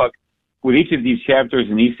my book, with each of these chapters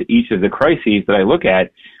and each of the crises that I look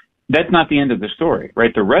at, that's not the end of the story,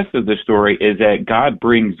 right? The rest of the story is that God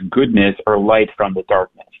brings goodness or light from the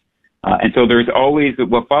darkness. And so there's always,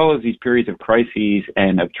 what follows these periods of crises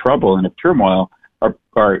and of trouble and of turmoil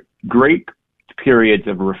are great periods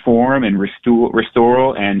of reform and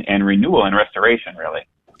restoral and renewal and restoration, really.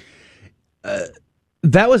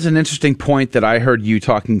 That was an interesting point that I heard you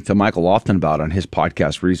talking to Michael Lofton about on his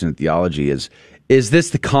podcast, Reason and Theology, is this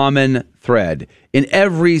the common thread in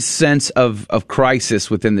every sense of crisis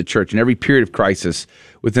within the church, in every period of crisis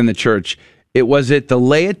within the church? Was it the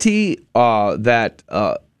laity that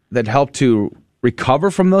helped to recover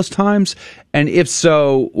from those times? And if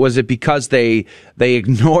so, was it because they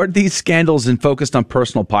ignored these scandals and focused on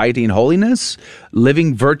personal piety and holiness,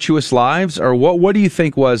 living virtuous lives? Or what do you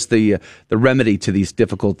think was the remedy to these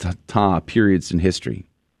difficult periods in history?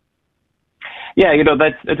 Yeah,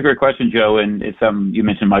 that's a great question, Joe. And it's you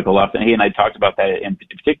mentioned Michael Lofton. He and I talked about that in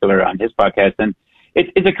particular on his podcast. And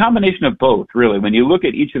it's a combination of both, really. When you look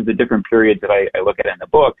at each of the different periods that I look at in the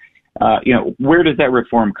book, where does that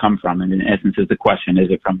reform come from? And in essence, is the question: is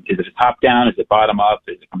it top down? Is it bottom up?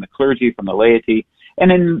 Is it from the clergy, from the laity?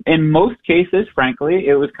 And in most cases, frankly,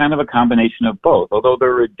 it was kind of a combination of both. Although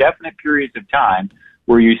there were definite periods of time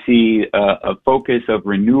where you see a focus of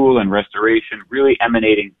renewal and restoration really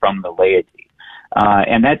emanating from the laity.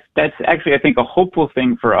 And that's actually, I think, a hopeful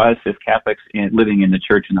thing for us as Catholics living in the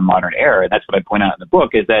church in the modern era. And that's what I point out in the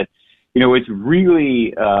book, is that, it's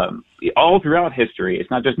really all throughout history.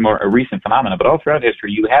 It's not just more a recent phenomenon, but all throughout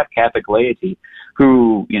history, you have Catholic laity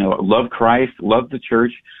who, love Christ, love the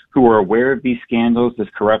church, who are aware of these scandals, this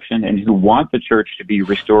corruption, and who want the church to be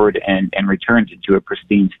restored and returned into a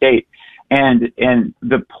pristine state. And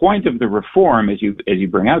the point of the reform, as you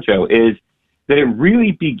bring out, Joe, is that it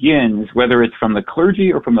really begins, whether it's from the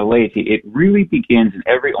clergy or from the laity, it really begins in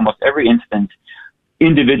almost every instance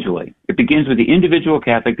individually. It begins with the individual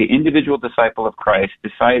Catholic, the individual disciple of Christ,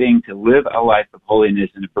 deciding to live a life of holiness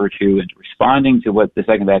and virtue and responding to what the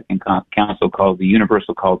Second Vatican Council called the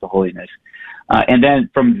universal call to holiness. And then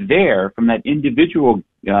from there, from that individual,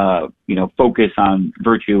 focus on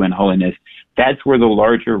virtue and holiness, that's where the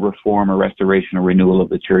larger reform or restoration or renewal of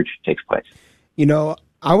the church takes place.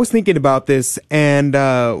 I was thinking about this, and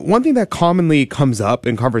one thing that commonly comes up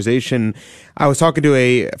in conversation, I was talking to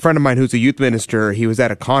a friend of mine who's a youth minister. He was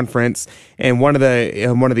at a conference, and one of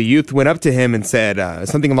the youth went up to him and said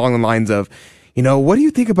something along the lines of, what do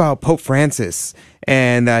you think about Pope Francis?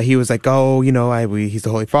 And he was like, oh, he's the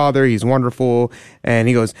Holy Father, he's wonderful. And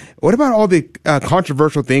he goes, what about all the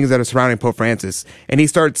controversial things that are surrounding Pope Francis? And he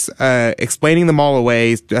starts explaining them all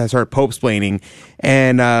away, start Pope-splaining.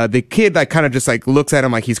 And the kid kind of just looks at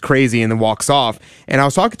him like he's crazy and then walks off. And I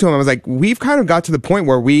was talking to him, I was like, we've kind of got to the point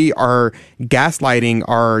where we are gaslighting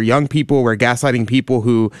our young people, we're gaslighting people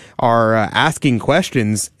who are asking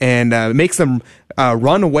questions, and it makes them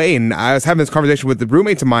run away. And I was having this conversation with the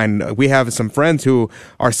roommates of mine. We have some friends who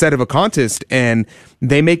are sedevacantist, and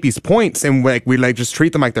they make these points, and we just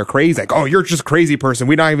treat them like they're crazy. Like, oh, you're just a crazy person.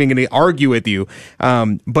 We're not even going to argue with you.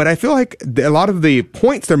 But I feel like a lot of the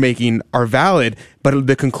points they're making are valid, but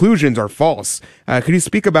the conclusions are false. Could you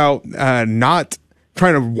speak about not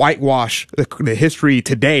trying to whitewash the history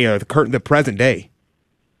today or the present day?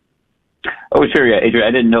 Oh, sure, yeah, Adrian.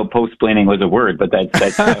 I didn't know post-splaining was a word, but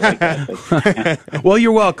that's I like that. Well,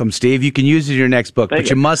 you're welcome, Steve. You can use it in your next book, but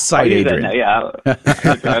you must cite Adrian. I'll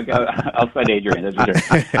cite Adrian. That's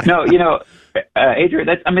for sure. No, Adrian,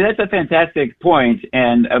 that's a fantastic point,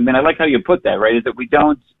 and I like how you put that. Right, is that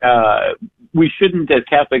we shouldn't, as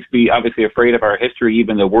Catholics, be obviously afraid of our history,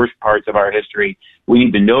 even the worst parts of our history. We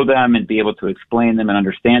need to know them and be able to explain them and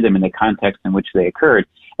understand them in the context in which they occurred.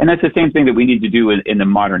 And that's the same thing that we need to do in the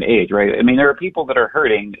modern age, right? I mean, there are people that are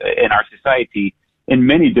hurting in our society in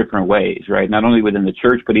many different ways, right? Not only within the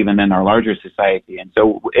church, but even in our larger society. And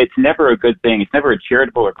so it's never a good thing. It's never a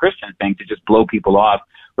charitable or Christian thing to just blow people off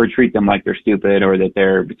or treat them like they're stupid or that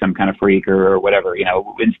they're some kind of freak or whatever.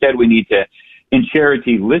 Instead, we need to, in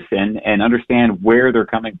charity, listen and understand where they're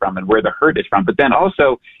coming from and where the hurt is from, but then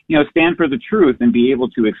also, stand for the truth and be able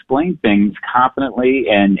to explain things confidently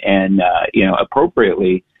and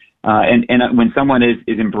appropriately. And when someone is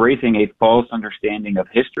embracing a false understanding of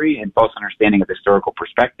history and false understanding of historical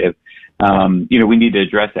perspective, we need to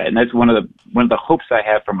address that. And that's one of the hopes I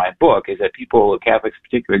have for my book is that people, Catholics in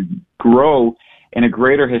particular, grow in a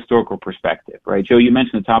greater historical perspective, right? Joe, you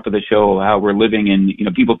mentioned at the top of the show how we're living in,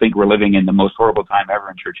 people think we're living in the most horrible time ever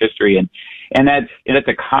in church history. And that's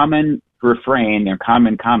a common refrain or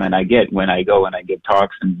common comment I get when I go and I give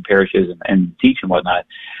talks in parishes and teach and whatnot.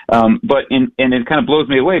 But it kind of blows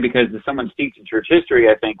me away because if someone speaks in church history,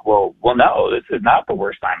 I think, well, no, this is not the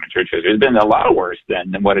worst time in church history. There's been a lot worse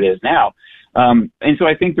than what it is now. And so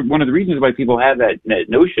I think that one of the reasons why people have that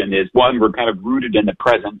notion is, one, we're kind of rooted in the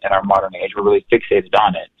present in our modern age. We're really fixated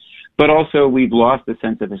on it. But also we've lost the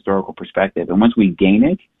sense of historical perspective. And once we gain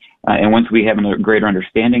it, and once we have a greater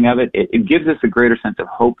understanding of it, it gives us a greater sense of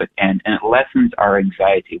hope and it lessens our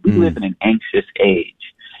anxiety. We live in an anxious age.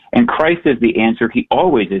 And Christ is the answer. He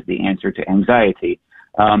always is the answer to anxiety.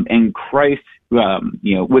 And Christ,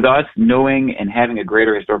 with us knowing and having a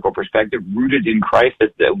greater historical perspective rooted in Christ as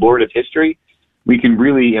the Lord of history, we can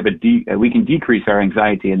really have we can decrease our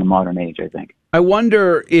anxiety in the modern age, I think. I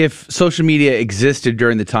wonder if social media existed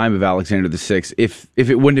during the time of Alexander VI, if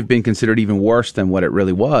it wouldn't have been considered even worse than what it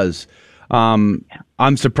really was. I'm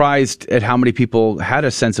surprised at how many people had a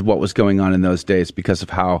sense of what was going on in those days because of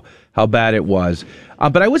how bad it was.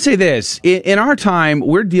 But I would say this, in our time,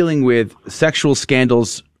 we're dealing with sexual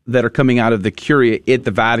scandals that are coming out of the Curia at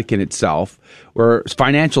the Vatican itself, or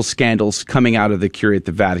financial scandals coming out of the Curia at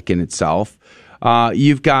the Vatican itself.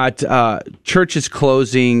 You've got churches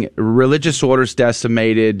closing, religious orders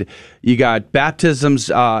decimated. You got baptisms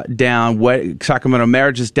down, sacramental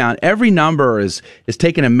marriages down. Every number is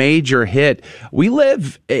taking a major hit. We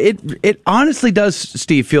live. It honestly does,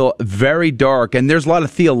 Steve, feel very dark, and there's a lot of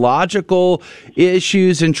theological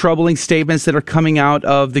issues and troubling statements that are coming out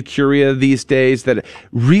of the Curia these days that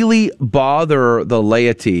really bother the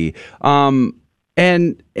laity.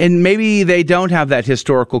 And maybe they don't have that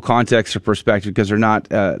historical context or perspective because we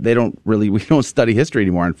don't study history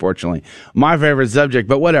anymore, unfortunately. My favorite subject,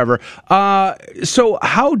 but whatever. So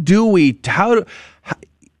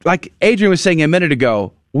like Adrian was saying a minute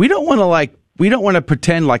ago, we don't want to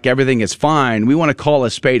pretend like everything is fine. We want to call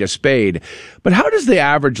a spade a spade. But how does the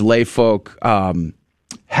average lay folk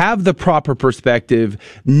have the proper perspective,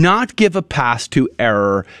 not give a pass to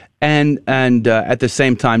error, and at the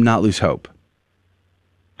same time not lose hope?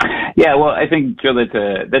 Yeah, well, I think, Joe,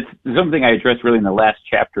 that's something I addressed really in the last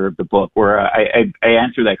chapter of the book, where I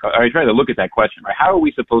answer that, or I try to look at that question, right? How are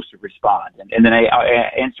we supposed to respond? And then I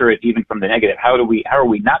answer it even from the negative. How are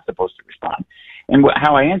we not supposed to respond? And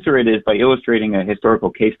how I answer it is by illustrating a historical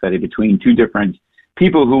case study between two different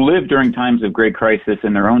people who lived during times of great crisis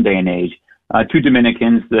in their own day and age. Two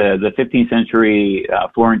Dominicans, the 15th century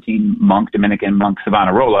Florentine Dominican monk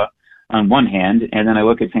Savonarola, on one hand, and then I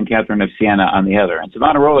look at St. Catherine of Siena on the other. And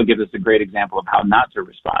Savonarola gives us a great example of how not to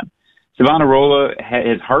respond. Savonarola,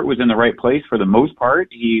 his heart was in the right place for the most part.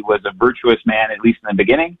 He was a virtuous man, at least in the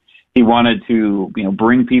beginning. He wanted to,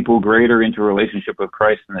 bring people greater into a relationship with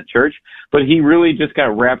Christ and the church, but he really just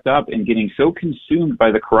got wrapped up in getting so consumed by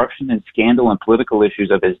the corruption and scandal and political issues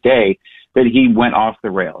of his day that he went off the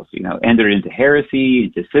rails, entered into heresy,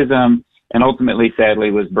 into schism, and ultimately, sadly,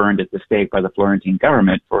 was burned at the stake by the Florentine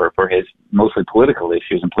government for his mostly political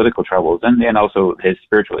issues and political troubles, and also his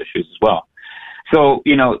spiritual issues as well. So,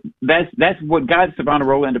 that's what got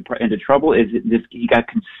Savonarola into trouble, is he got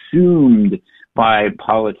consumed by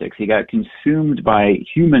politics. He got consumed by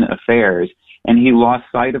human affairs, and he lost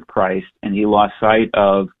sight of Christ, and he lost sight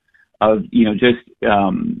of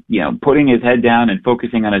putting his head down and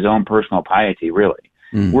focusing on his own personal piety, really.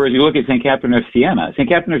 Whereas you look at St. Catherine of Siena,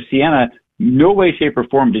 no way, shape, or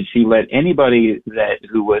form did she let anybody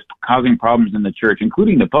who was causing problems in the church,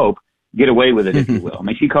 including the Pope, get away with it, if you will. I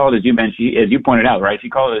mean, she called, as you pointed out, right? She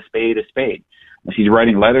called it a spade a spade. She's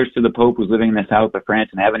writing letters to the Pope, who's living in the south of France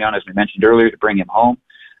and Avignon, as we mentioned earlier, to bring him home.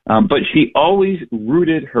 But she always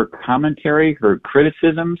rooted her commentary, her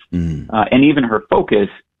criticisms, and even her focus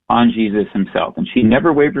on Jesus himself. And she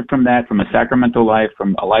never wavered from that, from a sacramental life,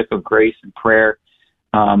 from a life of grace and prayer.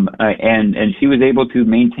 And she was able to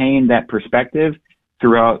maintain that perspective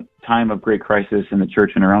throughout time of great crisis in the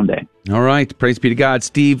church in her own day. All right. Praise be to God.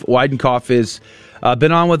 Steve Weidenkopf has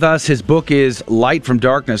been on with us. His book is Light from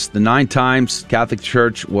Darkness, The 9 Times Catholic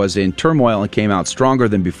Church Was in Turmoil and Came Out Stronger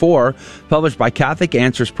Than Before, published by Catholic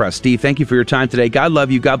Answers Press. Steve, thank you for your time today. God love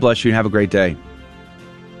you. God bless you, and have a great day.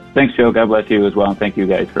 Thanks, Joe. God bless you as well. And thank you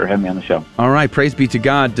guys for having me on the show. All right. Praise be to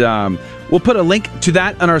God. We'll put a link to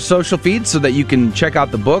that on our social feed so that you can check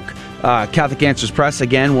out the book, Catholic Answers Press,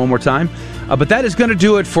 again, one more time. But that is going to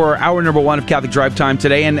do it for hour number 1 of Catholic Drive Time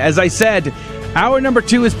today. And as I said, hour number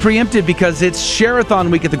 2 is preempted because it's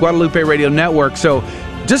Share-a-thon week at the Guadalupe Radio Network. So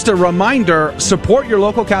just a reminder, support your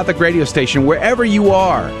local Catholic radio station wherever you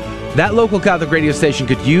are. That local Catholic radio station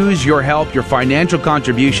could use your help, your financial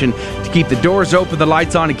contribution to keep the doors open, the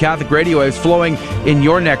lights on, and Catholic radio waves flowing in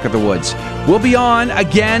your neck of the woods. We'll be on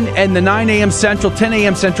again in the 9 a.m. Central, 10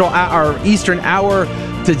 a.m. Central, our Eastern hour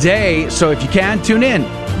today. So if you can, tune in.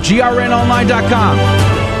 grnonline.com.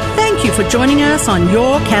 Thank you for joining us on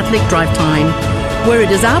Your Catholic Drive Time, where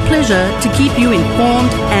it is our pleasure to keep you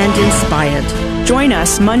informed and inspired. Join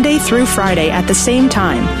us Monday through Friday at the same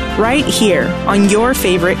time, right here on your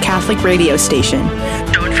favorite Catholic radio station.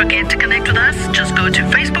 Don't forget to connect with us. Just go to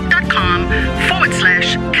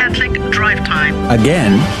facebook.com/Catholic Drive Time.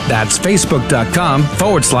 Again, that's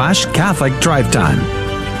facebook.com/Catholic Drive Time.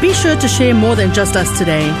 Be sure to share more than just us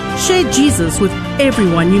today. Share Jesus with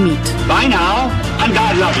everyone you meet. Bye now, and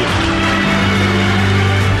God love you.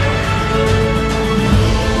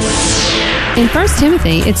 In 1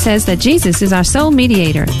 Timothy, it says that Jesus is our sole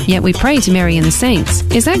mediator, yet we pray to Mary and the saints.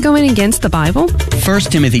 Is that going against the Bible?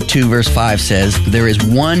 1 Timothy 2 verse 5 says, "There is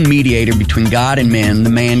one mediator between God and men, the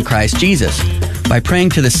man Christ Jesus." By praying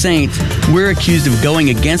to the saints, we're accused of going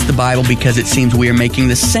against the Bible because it seems we are making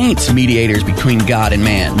the saints mediators between God and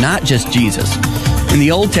man, not just Jesus. In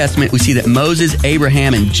the Old Testament, we see that Moses,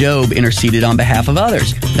 Abraham, and Job interceded on behalf of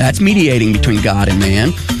others. That's mediating between God and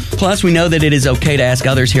man. Plus, we know that it is okay to ask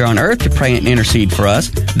others here on earth to pray and intercede for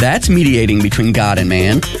us. That's mediating between God and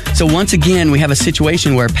man. So once again, we have a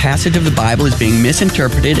situation where a passage of the Bible is being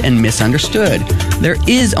misinterpreted and misunderstood. There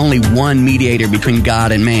is only one mediator between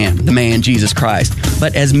God and man, the man Jesus Christ.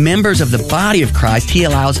 But as members of the body of Christ, he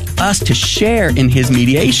allows us to share in his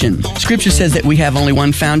mediation. Scripture says that we have only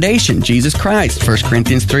one foundation, Jesus Christ, 1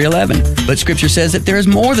 Corinthians 3:11. But Scripture says that there is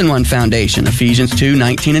more than one foundation, Ephesians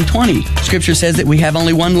 2:19 and 20. Scripture says that we have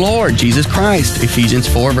only one Lord, Jesus Christ, Ephesians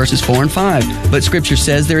 4 verses 4 and 5. But Scripture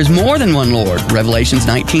says there is more than one Lord, Revelations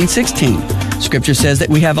 19:16. Scripture says that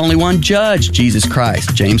we have only one judge, Jesus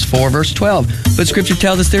Christ, James 4 verse 12. But Scripture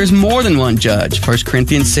tells us there is more than one judge, 1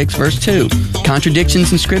 Corinthians 6 verse 2.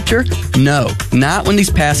 Contradictions in Scripture? No, not when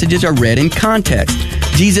these passages are read in context.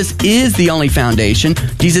 Jesus is the only foundation,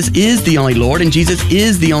 Jesus is the only Lord, and Jesus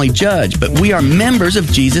is the only judge, but we are members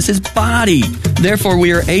of Jesus' body. Therefore,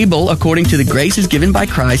 we are able, according to the graces given by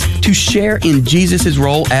Christ, to share in Jesus'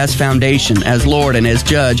 role as foundation, as Lord, and as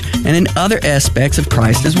judge, and in other aspects of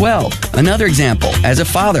Christ as well. Another example, as a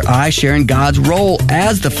father, I share in God's role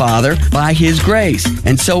as the Father by His grace,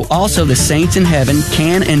 and so also the saints in heaven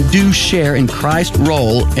can and do share in Christ's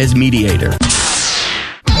role as mediator.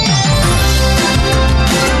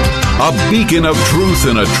 A beacon of truth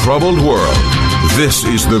in a troubled world. This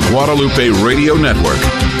is the Guadalupe Radio Network,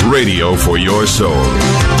 radio for your soul.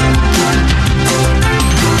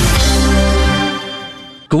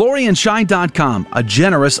 GloryandShine.com, a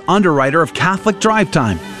generous underwriter of Catholic Drive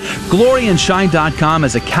Time. GloryandShine.com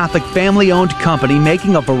is a Catholic family-owned company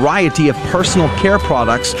making a variety of personal care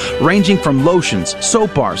products ranging from lotions,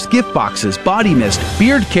 soap bars, gift boxes, body mist,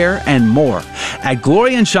 beard care, and more. At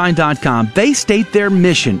GloryandShine.com, they state their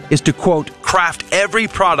mission is to, quote, craft every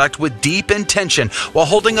product with deep intention while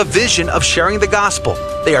holding a vision of sharing the gospel.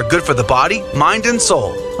 They are good for the body, mind, and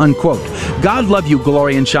soul, unquote. God love you,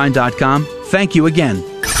 GloryandShine.com. Thank you again.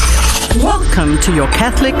 Welcome to your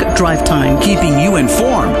Catholic Drive Time, keeping you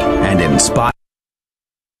informed and inspired.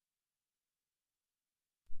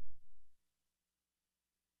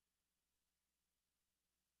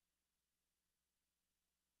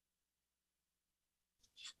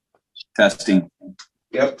 Testing.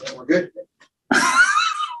 Yep, we're good.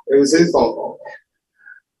 It was his fault.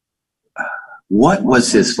 What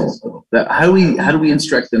was his fault? How do we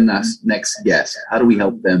instruct the next guest? How do we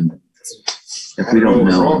help them if we don't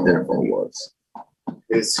know what their fault was?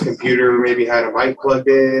 His computer maybe had a mic plugged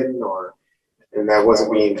in, and that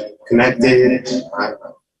wasn't being connected. I don't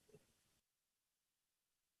know.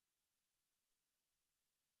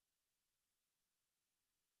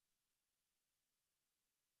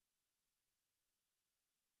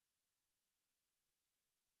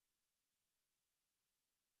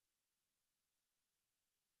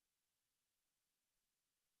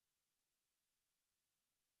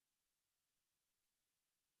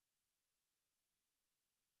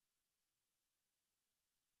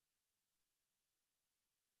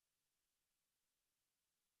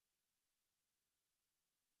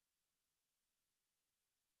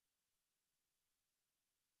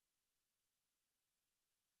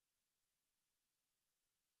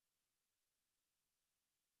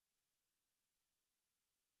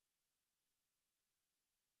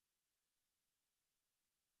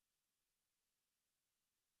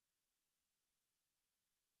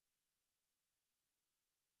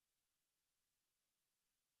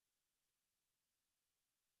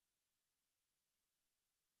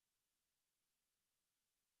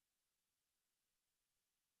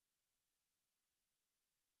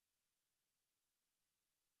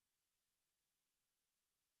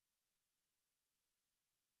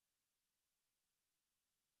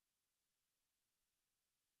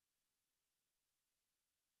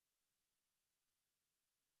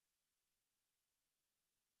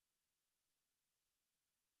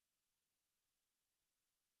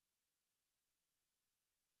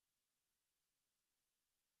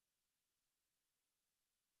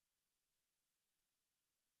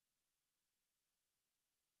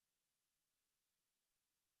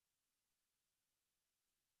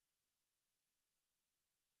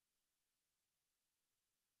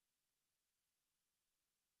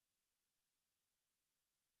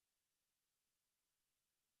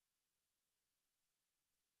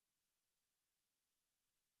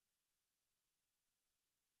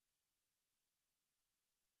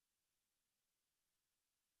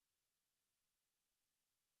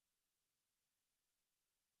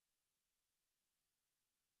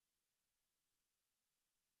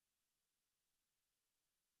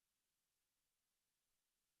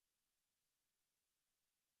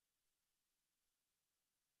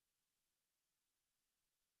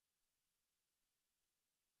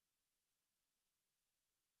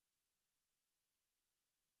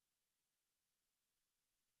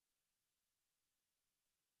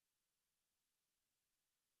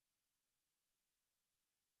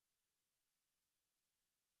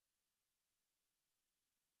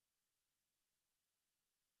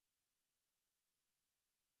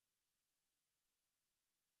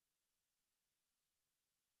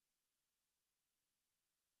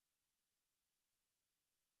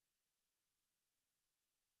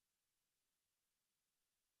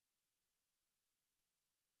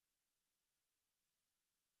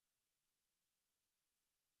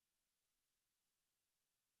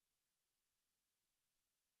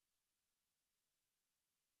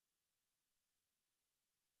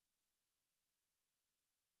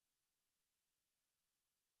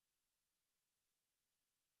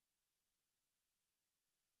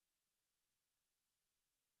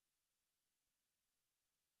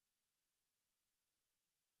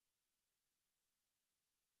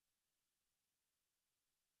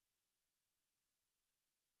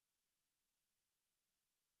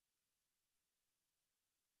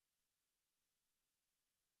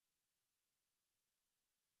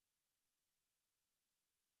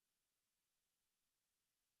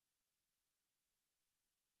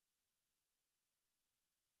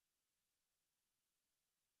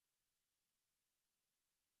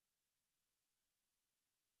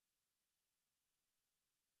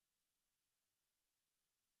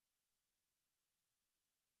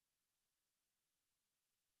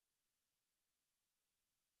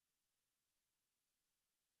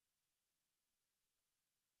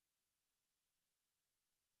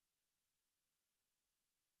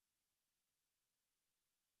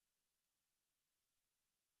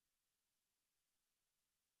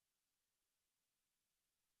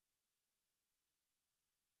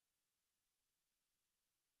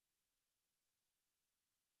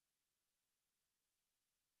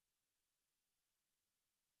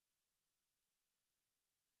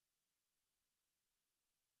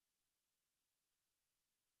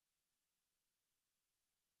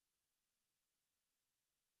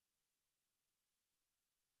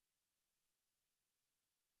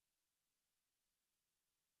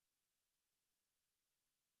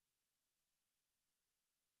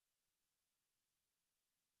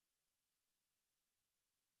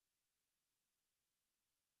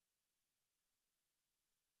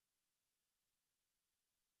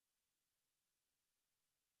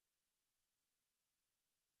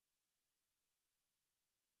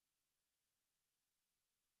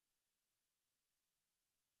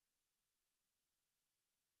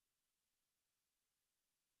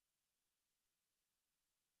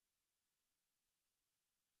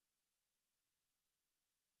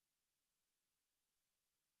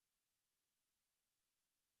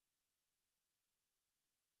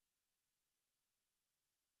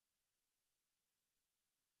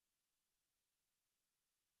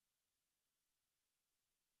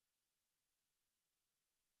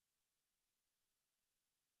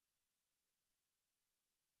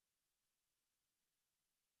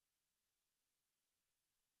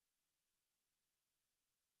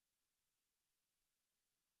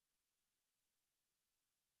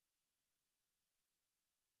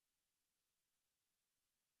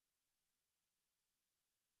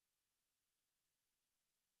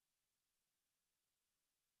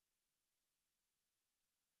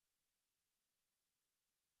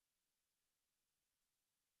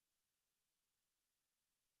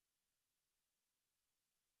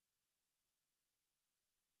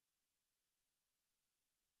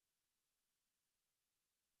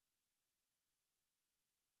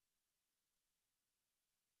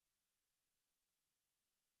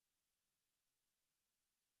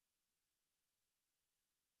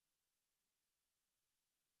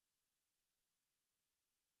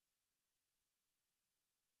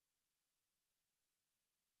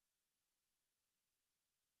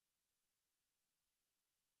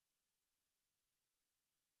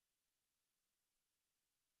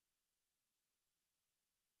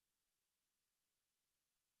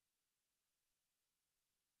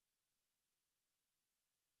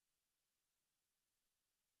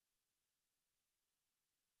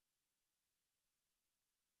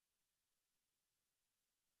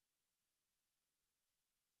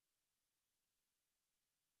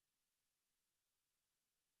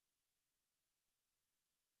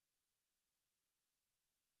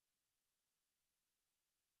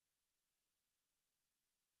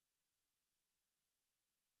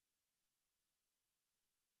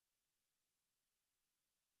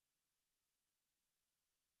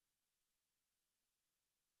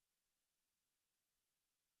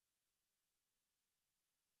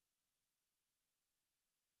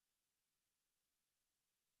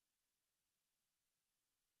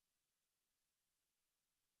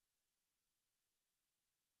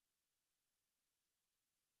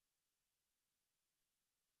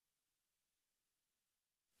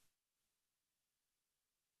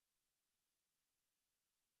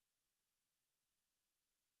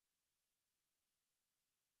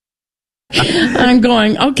 I'm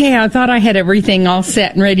going, okay, I thought I had everything all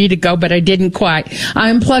set and ready to go, but I didn't quite. I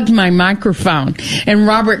unplugged my microphone, and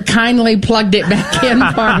Robert kindly plugged it back in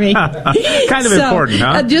for me. Kind of important,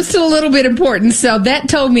 huh? Just a little bit important. So that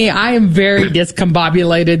told me I am very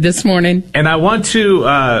discombobulated this morning. And I want to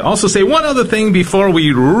also say one other thing before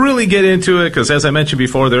we really get into it, because as I mentioned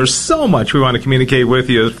before, there's so much we want to communicate with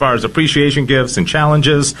you as far as appreciation gifts and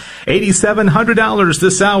challenges. $8,700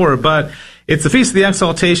 this hour, but it's the Feast of the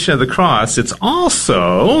Exaltation of the Cross. It's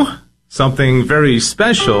also something very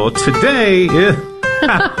special. Today is...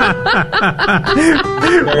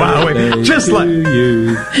 Wow, just like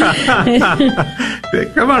you.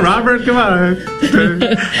 Come on, Robert, come on.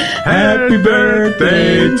 Happy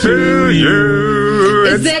birthday to you.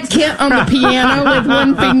 Is that Kent on the piano with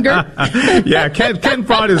one finger? Yeah, Kent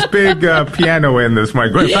brought his big piano in this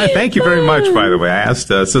morning. Thank you very much, by the way. I asked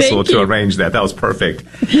Cecil to arrange that. That was perfect.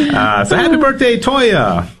 So happy birthday,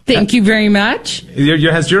 Toya. Thank you very much.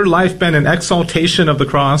 Has your life been an exaltation of the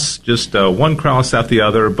cross? Just one cross after the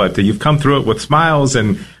other, but you've come through it with smiles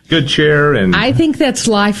and good cheer. And I think that's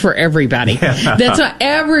life for everybody. That's what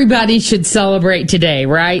everybody should celebrate today,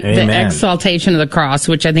 right? Amen. The exaltation of the cross,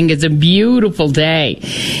 which I think is a beautiful day.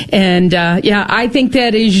 And I think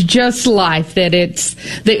that is just life, that it's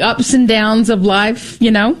the ups and downs of life,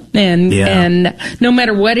 and no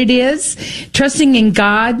matter what it is, trusting in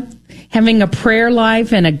God, having a prayer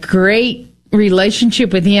life and a great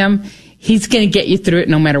relationship with Him, He's going to get you through it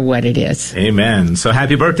no matter what it is. Amen. So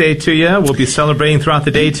happy birthday to you. We'll be celebrating throughout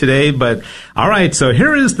the day today. But all right, so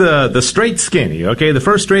here is the straight skinny, okay? The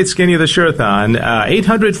first straight skinny of the Shirathon,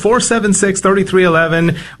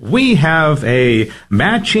 800-476-3311. We have a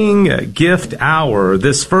matching gift hour,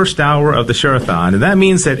 this first hour of the Shirathon. And that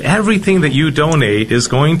means that everything that you donate is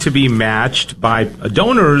going to be matched by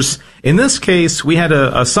donors. In this case, we had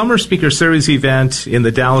a summer speaker series event in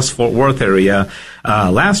the Dallas-Fort Worth area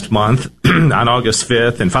last month on August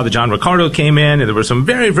 5th, and Father John Ricardo came in, and there were some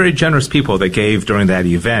very, very generous people that gave during that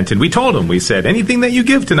event. And we told them, we said, anything that you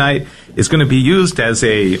give tonight is going to be used as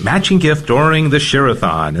a matching gift during the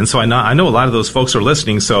Shirathon. And so I know a lot of those folks are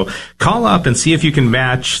listening, so call up and see if you can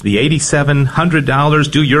match the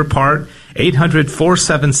 $8,700. Do your part.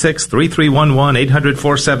 800-476-3311,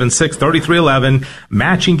 800-476-3311,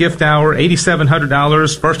 matching gift hour,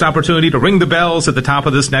 $8,700. First opportunity to ring the bells at the top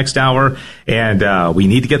of this next hour. And we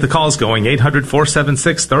need to get the calls going,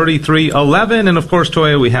 800-476-3311. And of course,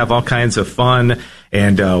 Toya, we have all kinds of fun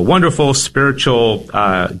and wonderful spiritual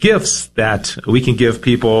gifts that we can give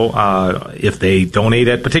people if they donate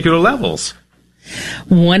at particular levels.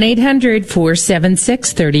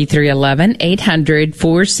 1-800-476-3311,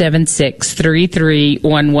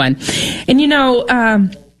 800-476-3311.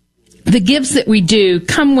 And the gifts that we do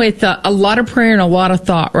come with a lot of prayer and a lot of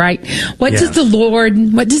thought, right? What does the Lord,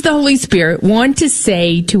 what does the Holy Spirit want to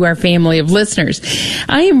say to our family of listeners?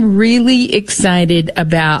 I am really excited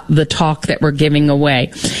about the talk that we're giving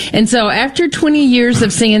away. And so after 20 years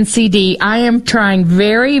of saying CD, I am trying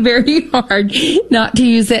very, very hard not to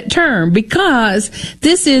use that term, because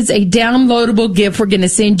this is a downloadable gift we're going to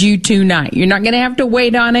send you tonight. You're not going to have to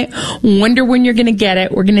wait on it, wonder when you're going to get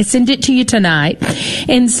it. We're going to send it to you tonight.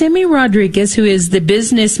 And Sammy Rodriguez, who is the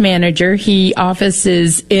business manager, he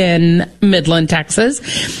offices in Midland, Texas.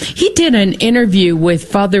 He did an interview with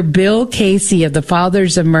Father Bill Casey of the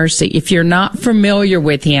Fathers of Mercy. If you're not familiar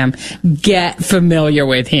with him, get familiar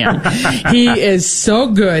with him. He is so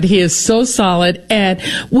good. He is so solid. And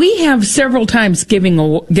we have several times given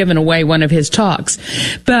away one of his talks.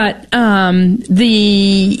 But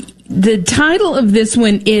the title of this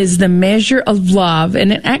one is The Measure of Love,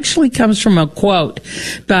 and it actually comes from a quote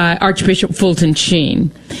by Archbishop Fulton Sheen.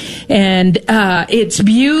 And it's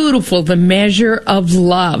beautiful, The Measure of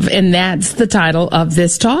Love, and that's the title of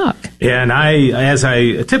this talk. Yeah, and as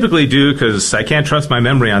I typically do, because I can't trust my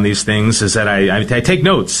memory on these things, is that I take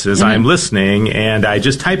notes as I'm listening, and I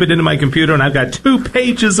just type it into my computer, and I've got 2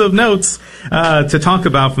 pages of notes to talk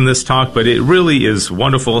about from this talk, but it really is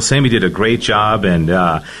wonderful. Sammy did a great job, and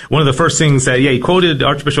one of the first things that, he quoted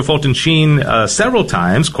Archbishop Fulton Sheen several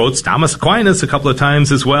times, quotes Thomas Aquinas a couple of times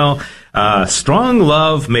as well. Strong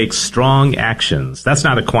love makes strong actions. That's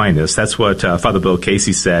not Aquinas. That's what Father Bill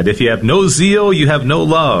Casey said. If you have no zeal, you have no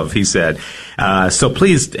love, he said. So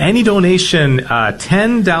please, any donation,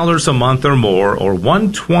 $10 a month or more, or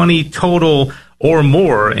 $120 total or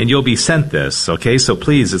more, and you'll be sent this. Okay, so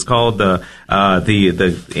please, it's called the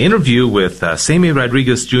interview with Sammy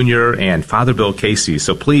Rodriguez Jr. and Father Bill Casey.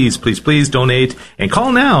 So please donate and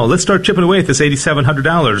call now. Let's start chipping away at this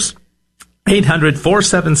 $8,700.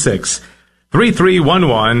 800-476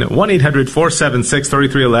 3311,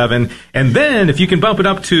 1-800-476-3311. And then if you can bump it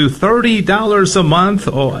up to $30 a month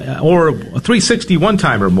or $360 one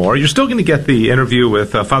time or more, you're still going to get the interview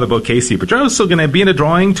with Father Bill Casey. But you're also going to be in a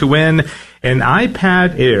drawing to win an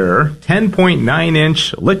iPad Air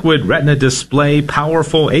 10.9-inch liquid retina display,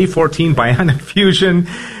 powerful A14 Bionic Fusion,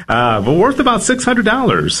 but worth about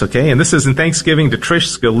 $600. Okay, and this is in Thanksgiving to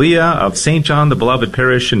Trish Scalia of St. John the Beloved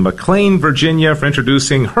Parish in McLean, Virginia, for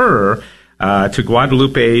introducing her to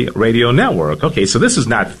Guadalupe Radio Network. Okay, so this is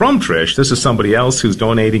not from Trish. This is somebody else who's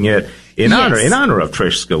donating it in honor of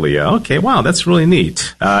Trish Scalia. Okay, wow, that's really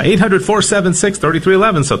neat.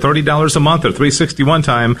 800-476-3311, so $30 a month or $360 one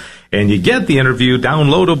time, and you get the interview,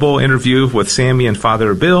 downloadable interview with Sammy and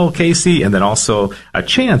Father Bill Casey, and then also a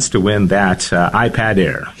chance to win that iPad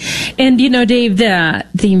Air. And you know, Dave,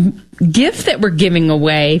 the gift that we're giving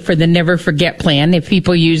away for the Never Forget plan, if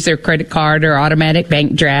people use their credit card or automatic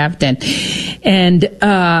bank draft, and they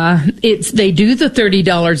do the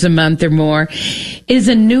 $30 a month or more, is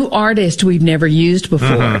a new artist we've never used before.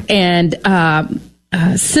 Mm-hmm. And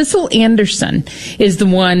Cecil Anderson is the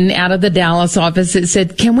one out of the Dallas office that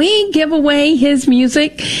said, can we give away his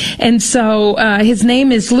music? And so his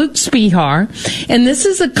name is Luke Spihar, and this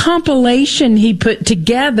is a compilation he put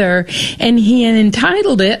together, and he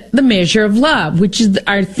entitled it The Measure of Love, which is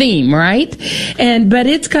our theme, right? But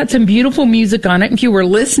it's got some beautiful music on it. If you were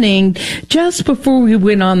listening just before we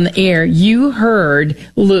went on the air, you heard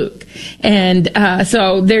Luke. And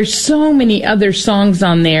so there's so many other songs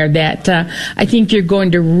on there that I think you're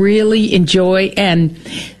going to really enjoy. And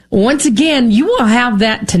once again, you will have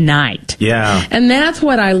that tonight. Yeah. And that's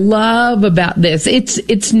what I love about this.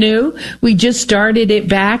 It's new. We just started it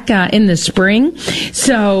back in the spring.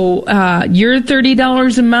 So you're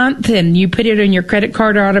 $30 a month and you put it on your credit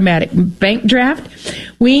card or automatic bank draft.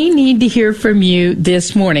 We need to hear from you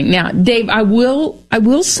this morning. Now, Dave, I will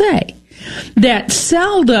say that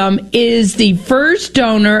seldom is the first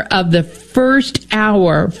donor of the first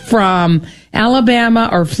hour from Alabama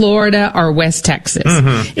or Florida or West Texas.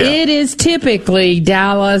 Mm-hmm, yeah. It is typically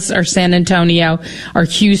Dallas or San Antonio or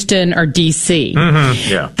Houston or D.C.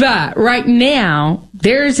 Mm-hmm, yeah. But right now,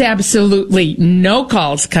 there's absolutely no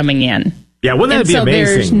calls coming in. Yeah, wouldn't that be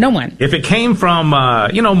amazing? There's no one. If it came from,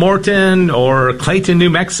 Morton or Clayton, New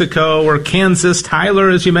Mexico, or Kansas, Tyler,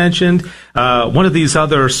 as you mentioned, one of these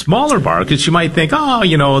other smaller markets, you might think,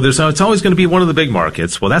 it's always going to be one of the big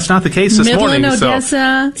markets. Well, that's not the case this morning. Midland,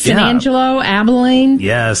 Odessa, San Angelo, Abilene.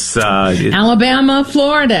 Yes. Alabama,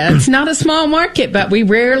 Florida. It's not a small market, but we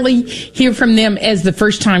rarely hear from them as the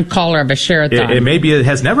first-time caller of a share-a-thon. Maybe it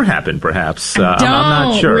has never happened, perhaps. I'm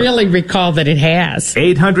not sure. I don't really recall that it has.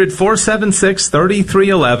 800-476-3311,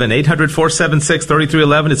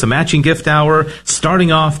 800-476-3311. It's a matching gift hour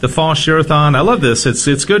starting off the fall share-a-thon. I love this.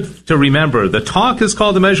 It's good to remember. The talk is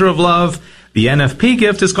called The Measure of Love. The NFP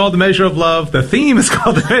gift is called The Measure of Love. The theme is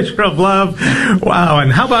called The Measure of Love. Wow.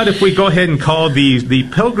 And how about if we go ahead and call the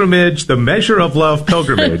pilgrimage The Measure of Love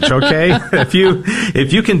pilgrimage, okay?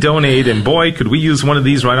 If you can donate, and boy, could we use one of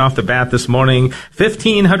these right off the bat this morning,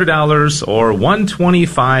 $1,500 or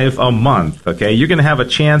 $125 a month, okay? You're going to have a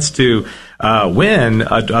chance to win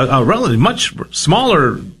a relatively much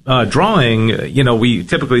smaller drawing. We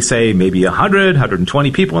typically say maybe 100,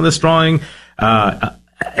 120 people in this drawing.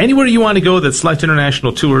 Anywhere you want to go that Select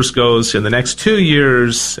International Tours goes in the next 2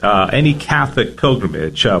 years, any Catholic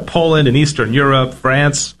pilgrimage, Poland and Eastern Europe,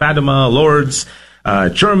 France, Fatima, Lourdes,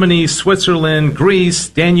 Germany, Switzerland, Greece,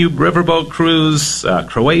 Danube Riverboat Cruise,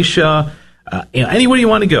 Croatia, anywhere you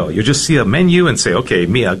want to go. You just see a menu and say, okay,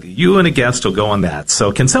 Mia, you and a guest will go on that.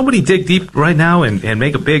 So can somebody dig deep right now and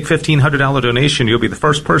make a big $1,500 donation? You'll be the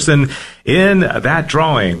first person in that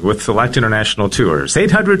drawing with Select International Tours.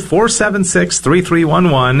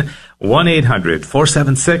 800-476-3311,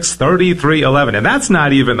 1-800-476-3311. And that's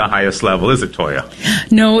not even the highest level, is it, Toya?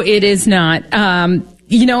 No, it is not.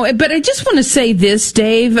 But I just want to say this,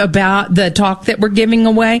 Dave, about the talk that we're giving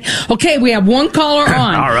away. Okay, we have one caller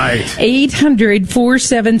on. All right.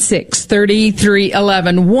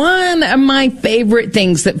 800-476-3311. One of my favorite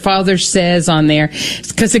things that Father says on there,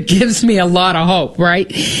 because it gives me a lot of hope,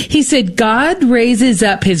 right? He said, God raises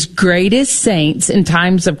up his greatest saints in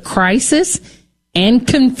times of crisis and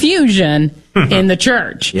confusion in the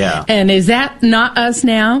church. Yeah. And is that not us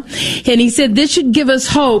now? And he said this should give us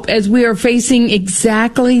hope as we are facing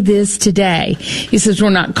exactly this today. He says we're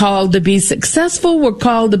not called to be successful, we're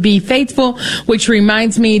called to be faithful, which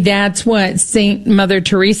reminds me that's what Saint Mother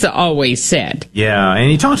Teresa always said. Yeah,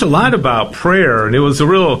 and he talked a lot about prayer, and it was a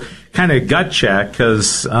real kind of gut check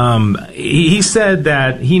because he said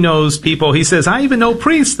that he knows people. He says, I even know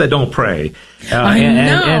priests that don't pray.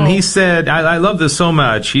 And he said, I love this so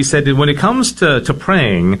much. He said, when it comes to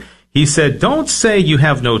praying, he said, don't say you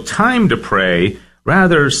have no time to pray.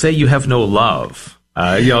 Rather, say you have no love.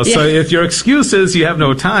 So if your excuse is you have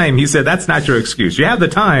no time, he said, that's not your excuse. You have the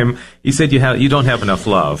time. He said, you don't have enough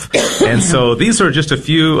love. And so these are just a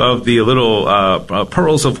few of the little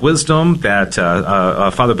pearls of wisdom that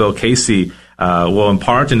Father Bill Casey will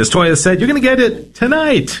impart. And as Toya said, you're going to get it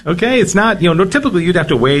tonight. Okay. It's not, typically you'd have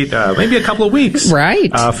to wait maybe a couple of weeks. Right.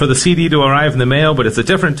 For the CD to arrive in the mail, but it's a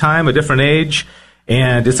different time, a different age.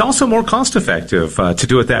 And it's also more cost-effective to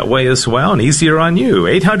do it that way as well, and easier on you.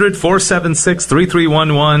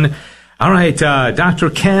 800-476-3311. All right,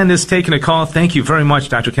 Dr. Ken is taking a call. Thank you very much,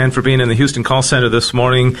 Dr. Ken, for being in the Houston call center this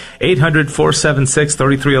morning.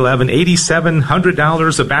 800-476-3311.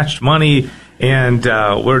 $8,700 of batched money, and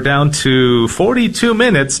we're down to 42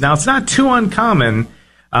 minutes. Now, it's not too uncommon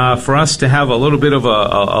for us to have a little bit of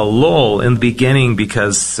a lull in the beginning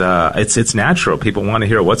because it's natural. People want to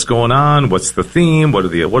hear what's going on, what's the theme, what are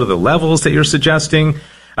the levels that you're suggesting.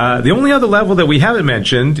 The only other level that we haven't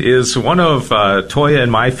mentioned is one of Toya and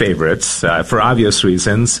my favorites for obvious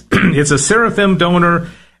reasons. It's a Seraphim donor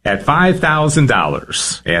at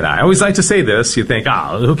 $5,000. And I always like to say this. You think,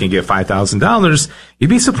 who can give $5,000? You'd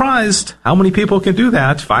be surprised how many people can do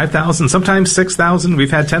that. $5,000, sometimes $6,000.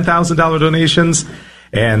 We've had $10,000 donations.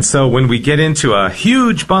 And so when we get into a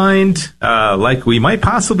huge bind, like we might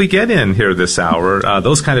possibly get in here this hour,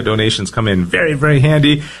 those kind of donations come in very, very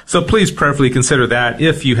handy. So please prayerfully consider that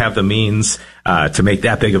if you have the means to make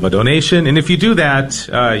that big of a donation. And if you do that,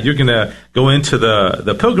 you're going to go into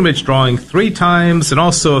the pilgrimage drawing 3 times. And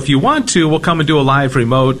also, if you want to, we'll come and do a live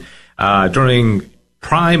remote during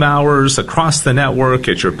prime hours across the network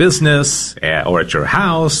at your business or at your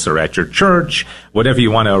house or at your church, whatever you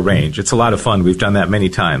want to arrange. It's a lot of fun. We've done that many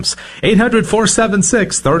times.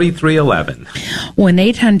 800-476-3311.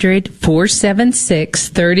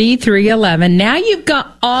 1-800-476-3311. Now you've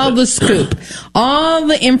got all the scoop, all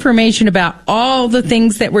the information about all the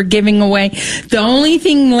things that we're giving away. The only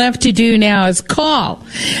thing left to do now is call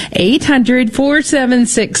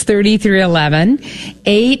 800-476-3311.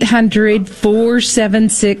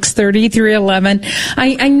 800-476-3311.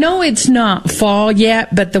 I know it's not fall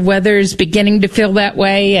yet, but the weather is beginning to feel that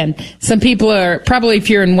way. And some people are probably, if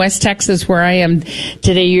you're in West Texas where I am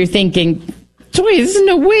today, you're thinking, boy, there's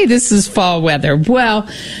no way this is fall weather. Well,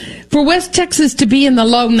 for West Texas to be in the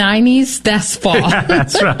low 90s, that's fall.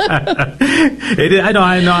 That's right. I know.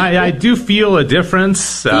 I do feel a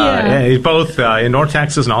difference, both in North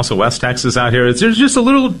Texas and also West Texas out here. There's just a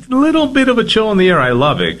little bit of a chill in the air. I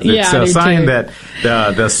love it. It's a sign that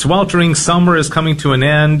the sweltering summer is coming to an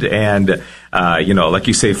end, and like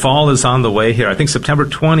you say, fall is on the way here. I think September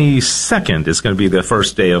 22nd is going to be the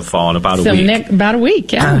first day of fall in about a week. About a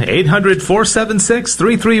week, yeah.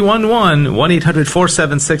 800-476-3311,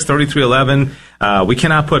 1-800-476-3311. We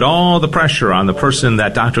cannot put all the pressure on the person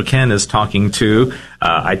that Dr. Ken is talking to.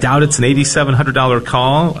 I doubt it's an $8,700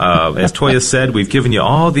 call. As Toya said, we've given you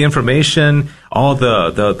all the information, all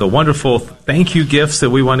the wonderful thank you gifts that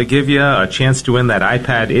we want to give you, a chance to win that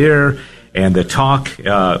iPad Air, and the talk,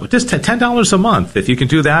 just $10 a month. If you can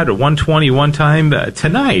do that, or $120 one time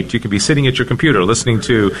tonight, you can be sitting at your computer listening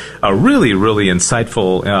to a really, really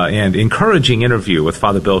insightful and encouraging interview with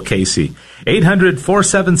Father Bill Casey.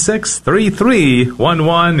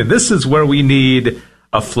 800-476-3311. And this is where we need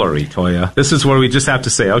a flurry, Toya. This is where we just have to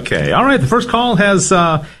say, okay, all right, the first call has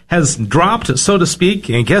dropped, so to speak,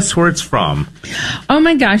 and guess where it's from? Oh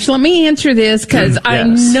my gosh, let me answer this because Yes. I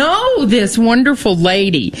know this wonderful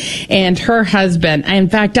lady and her husband. In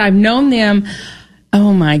fact, I've known them,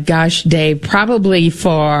 oh my gosh, Dave, probably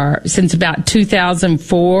since about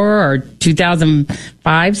 2004 or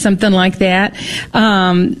 2005, something like that.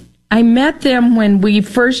 I met them when we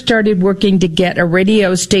first started working to get a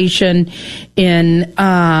radio station in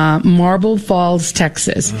Marble Falls,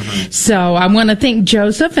 Texas. Mm-hmm. So I want to thank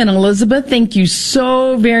Joseph and Elizabeth. Thank you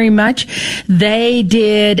so very much. They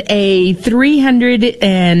did a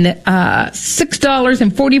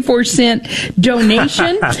 $306.44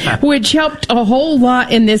 donation, which helped a whole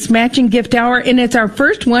lot in this matching gift hour. And it's our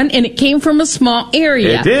first one, and it came from a small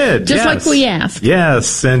area. It did, just yes. like we asked.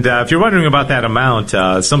 Yes, and if you're wondering about that amount,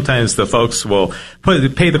 sometimes the folks will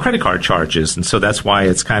pay the credit card charges, and so that's why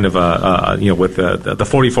it's kind of with the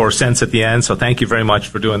 44 cents at the end. So thank you very much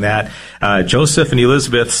for doing that. Joseph and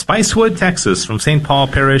Elizabeth, Spicewood, Texas, from St. Paul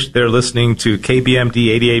Parish. They're listening to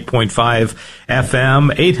KBMD 88.5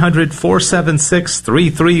 FM.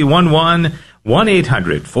 800-476-3311.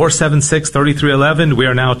 1-800-476-3311. We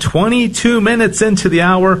are now 22 minutes into the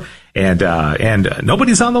hour, and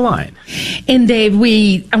nobody's on the line. And Dave,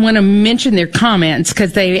 I want to mention their comments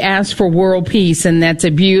because they asked for world peace, and that's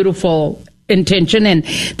a beautiful intention, and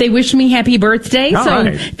they wish me happy birthday.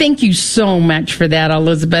 Right. Thank you so much for that,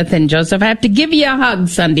 Elizabeth and Joseph. I have to give you a hug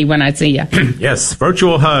Sunday when I see you. Yes,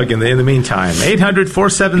 virtual hug in the meantime.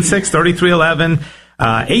 800-476-3311.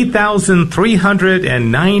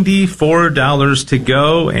 $8,394 to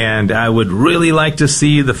go, and I would really like to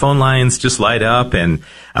see the phone lines just light up, and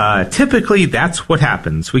typically that's what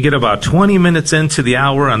happens. We get about 20 minutes into the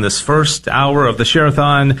hour on this first hour of the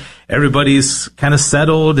Share-a-thon. Everybody's kind of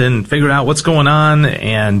settled and figured out what's going on,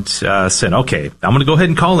 and said, okay, I'm going to go ahead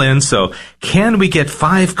and call in. So can we get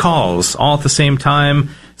 5 calls all at the same time?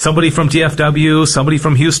 Somebody from DFW, somebody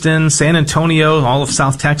from Houston, San Antonio, all of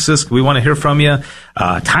South Texas. We want to hear from you.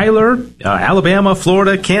 Tyler, Alabama,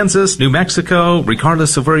 Florida, Kansas, New Mexico,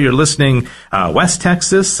 regardless of where you're listening, West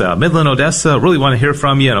Texas, Midland, Odessa. Really want to hear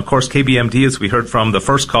from you. And, of course, KBMD, as we heard from the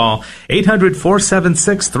first call,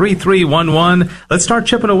 800-476-3311. Let's start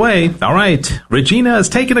chipping away. All right. Regina is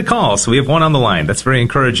taking a call, so we have one on the line. That's very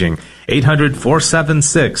encouraging.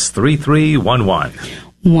 800-476-3311.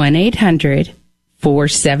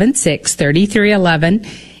 1-800-476-3311.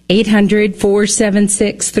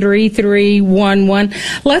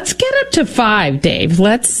 800-476-3311. Let's get up to 5, Dave.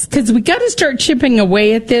 Because we got to start chipping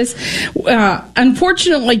away at this.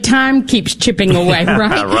 Unfortunately, time keeps chipping away,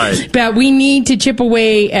 right? Right. But we need to chip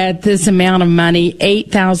away at this amount of money,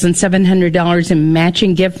 $8,700 in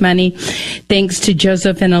matching gift money. Thanks to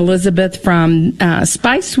Joseph and Elizabeth from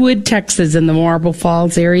Spicewood, Texas, in the Marble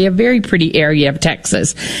Falls area. Very pretty area of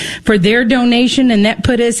Texas. For their donation, and that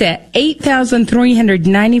put us at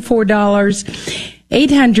 $8,394.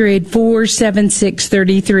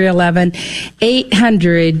 $800-476-3311.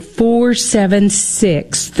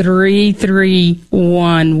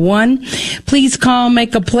 800-476-3311. Please call,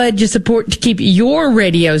 make a pledge of support to keep your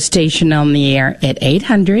radio station on the air at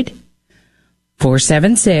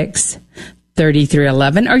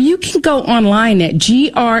 800-476-3311, or you can go online at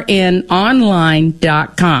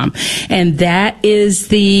grnonline.com, and that is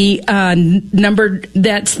the number,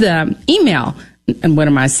 that's the email. And what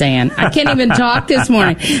am I saying? I can't even talk this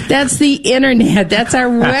morning. That's the internet. That's our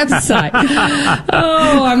website.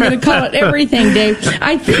 Oh, I'm going to call it everything, Dave.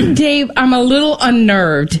 I think, Dave, I'm a little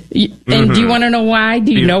unnerved. And do you want to know why?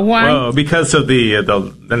 Do you know why? Well, because of the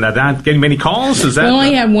not getting many calls? Is that? We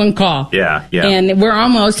only had one call. Yeah. And we're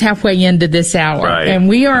almost halfway into this hour. Right. And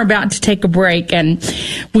we are about to take a break, and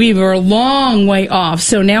we were a long way off.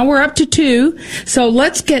 So now we're up to 2. So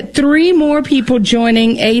let's get 3 more people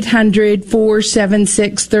joining.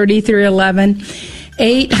 800-476-3311.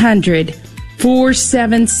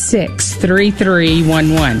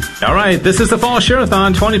 800-476-3311. All right, this is the Fall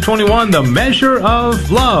Share-a-thon 2021, the measure of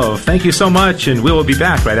love. Thank you so much, and we will be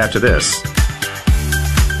back right after this.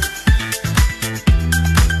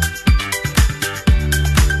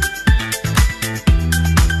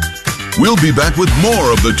 We'll be back with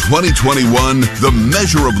more of the 2021 The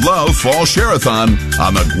Measure of Love Fall Share-a-thon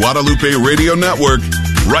on the Guadalupe Radio Network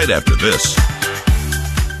right after this.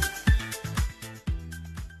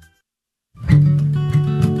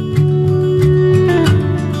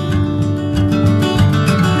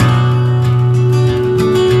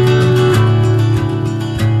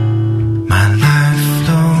 My life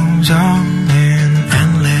flows on in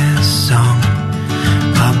endless song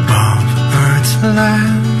above earth's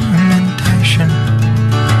lamentation.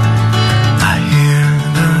 I hear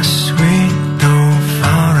the sweet though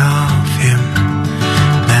far off hymn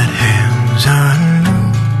that hails a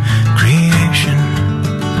new creation.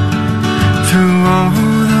 Through all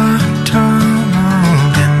the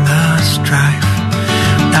tumult and the strife,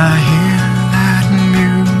 I hear that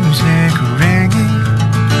music ringing.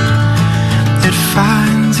 It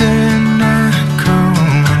finds an echo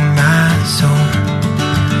in my soul.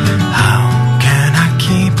 How can I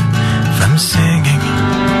keep from singing?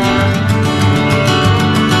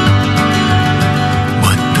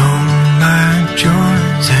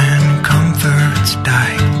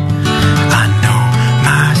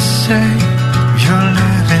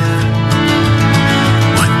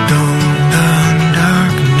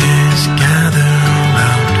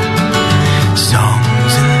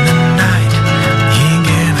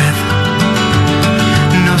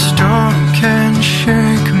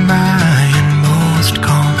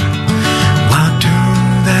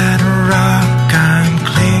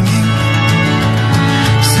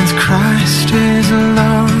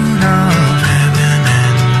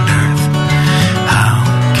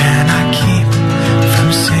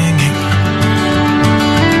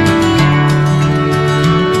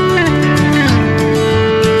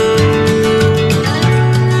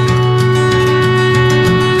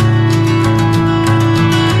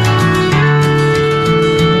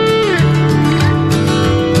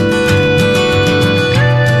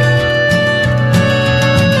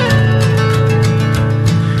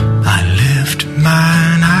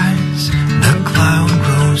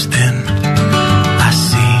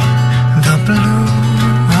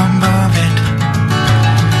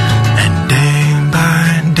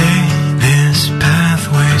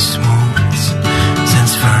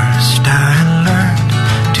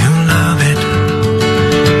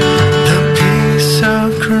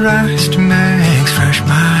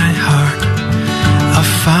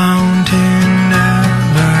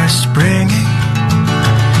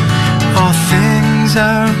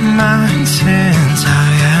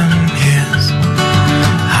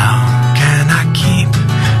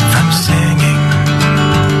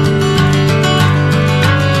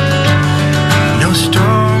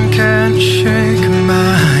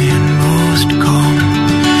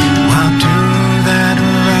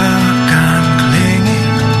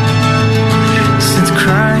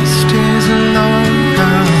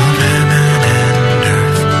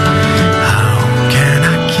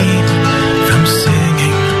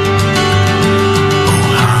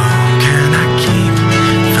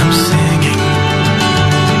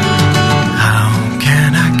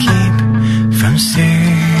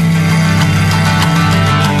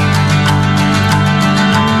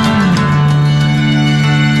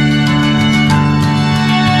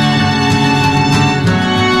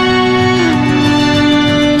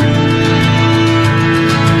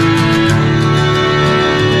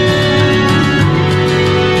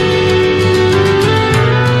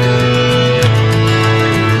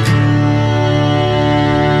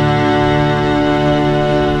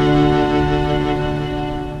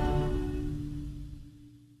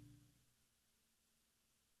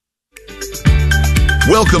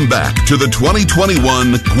 Welcome back to the 2021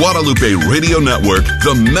 Guadalupe Radio Network,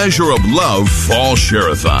 The Measure of Love Fall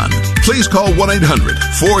Share-a-thon. Please call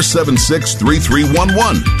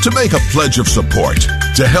 1-800-476-3311 to make a pledge of support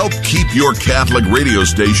to help keep your Catholic radio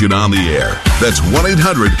station on the air. That's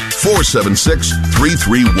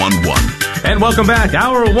 1-800-476-3311. And welcome back.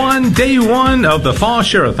 Hour 1, day 1 of the Fall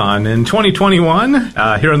Share-a-thon in 2021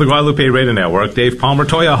 here on the Guadalupe Radio Network. Dave Palmer,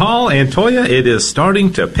 Toya Hall. And Toya, it is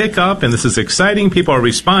starting to pick up, and this is exciting. People are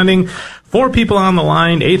responding. 4 people on the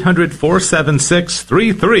line,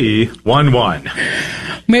 800-476-3311.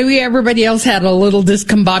 Maybe everybody else had a little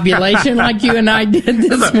discombobulation like you and I did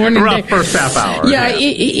this morning. Rough first half hour. Yeah,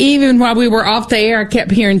 even while we were off the air, I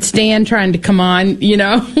kept hearing Stan trying to come on,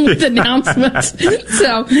 with announcements.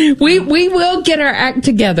 So we will get our act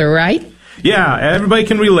together, right? Yeah, everybody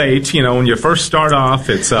can relate. When you first start off,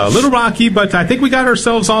 it's a little rocky, but I think we got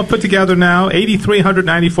ourselves all put together now.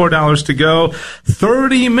 $8,394 to go.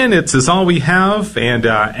 30 minutes is all we have. And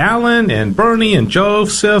Alan and Bernie and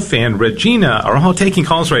Joseph and Regina are all taking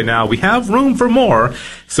calls right now. We have room for more.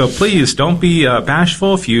 So please don't be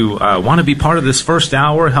bashful. If you want to be part of this first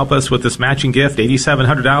hour, help us with this matching gift.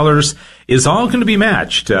 $8,700 is all going to be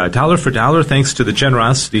matched, dollar for dollar, thanks to the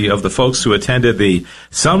generosity of the folks who attended the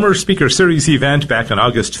Summer Speaker Series event back on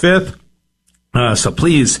August 5th. So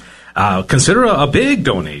please consider a big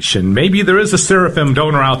donation. Maybe there is a Seraphim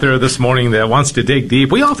donor out there this morning that wants to dig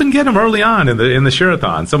deep. We often get them early on in the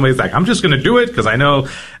share-a-thon. Somebody's like, I'm just going to do it because I know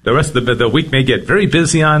the rest of the week may get very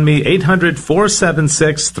busy on me.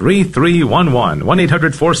 800-476-3311.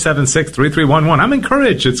 1-800-476-3311. I'm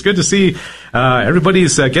encouraged. It's good to see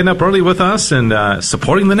everybody's getting up early with us and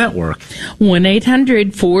supporting the network.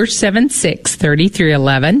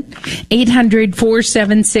 1-800-476-3311.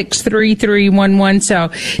 800-476-3311. So,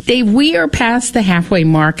 Dave, we are past the halfway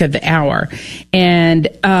mark of the hour, and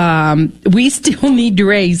we still need to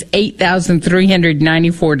raise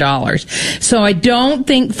 $8,394. So I don't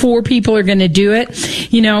think 4 people are going to do it.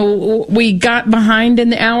 We got behind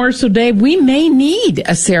in the hour, so Dave, we may need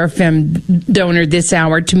a Seraphim donor this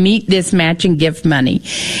hour to meet this matching gift money.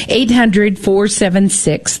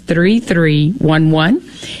 800-476-3311.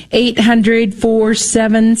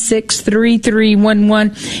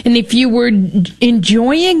 800-476-3311. And if you were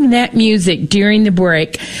enjoying that music during the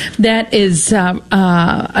break, that is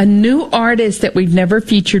a new artist that we've never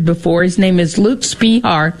featured before. His name is Luke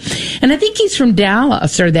Spihar, and I think he's from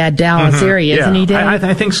Dallas, or that Dallas area, isn't he, Dave?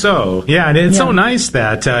 I think so. Yeah, and it's so nice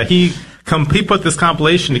that he put this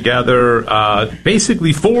compilation together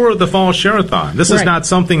basically for the Fall Share-a-thon. This is not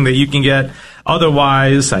something that you can get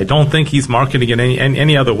otherwise. I don't think he's marketing it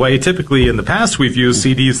any other way. Typically, in the past, we've used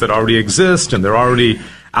CDs that already exist, and they're already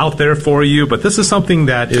out there for you. But this is something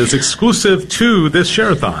that is exclusive to this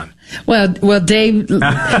Share-a-thon. Well, Dave,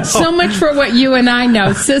 so much for what you and I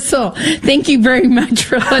know. Sissel, thank you very much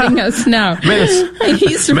for letting us know.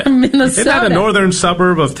 He's from Minnesota. Isn't that a northern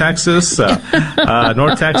suburb of Texas?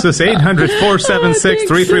 North Texas,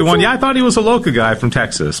 800-476-3311. Yeah, I thought he was a local guy from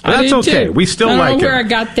Texas, but that's okay. Too. We still like him. I don't know where I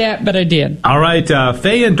got that, but I did. All right,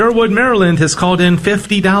 Faye in Durwood, Maryland has called in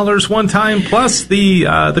 $50 one time, plus the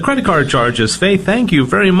credit card charges. Faye, thank you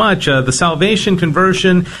very much. The salvation,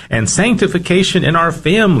 conversion, and sanctification in our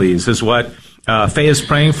families is what Faye is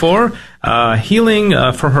praying for. Healing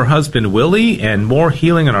for her husband, Willie, and more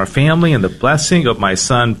healing in our family, and the blessing of my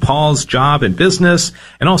son, Paul's job and business,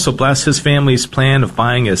 and also bless his family's plan of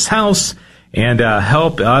buying his house, and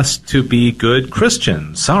help us to be good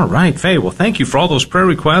Christians. All right, Faye, well, thank you for all those prayer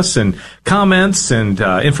requests and comments and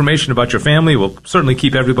information about your family. We'll certainly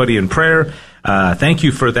keep everybody in prayer. Thank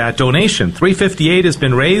you for that donation. $358 has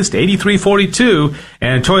been raised, $83.42.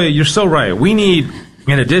 And Toya, you're so right. We need,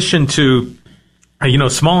 in addition to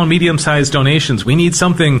small and medium-sized donations, we need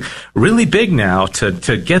something really big now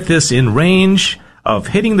to get this in range of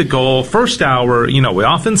hitting the goal. First hour, we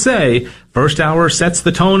often say first hour sets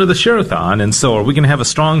the tone of the Share-a-thon, and so are we going to have a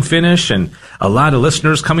strong finish? And a lot of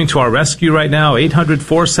listeners coming to our rescue right now.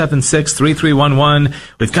 800-476-3311.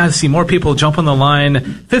 We've got to see more people jump on the line.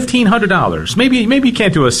 $1,500. Maybe you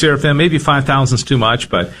can't do a Seraphim. Maybe $5,000 is too much,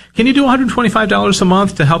 but can you do $125 a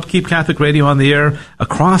month to help keep Catholic Radio on the air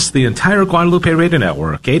across the entire Guadalupe Radio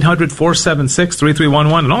Network?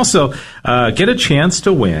 800-476-3311, and also get a chance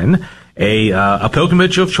to win a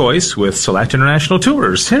pilgrimage of choice with Select International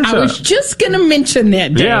Tours. I was just going to mention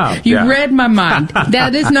that, Dave. You read my mind.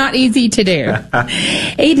 That is not easy to do.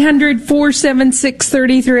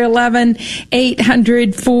 800-476-3311,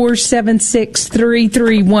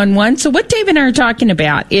 800-476-3311. So what Dave and I are talking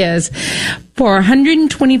about is for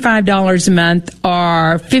 $125 a month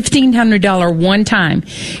or $1,500 one time,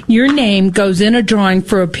 your name goes in a drawing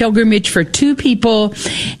for a pilgrimage for two people,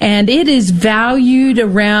 and it is valued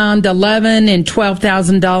around $11,000 and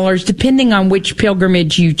 $12,000 depending on which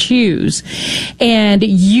pilgrimage you choose. And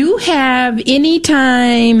you have any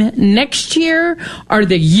time next year or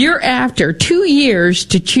the year after, 2 years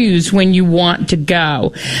to choose when you want to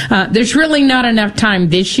go. There's really not enough time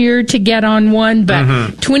this year to get on one,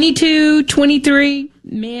 but 22, 23,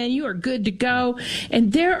 man, you are good to go.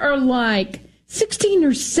 And there are like 16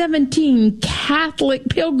 or 17 Catholic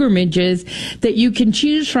pilgrimages that you can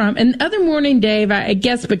choose from. And the other morning, Dave, I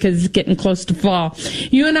guess because it's getting close to fall,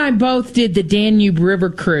 you and I both did the Danube River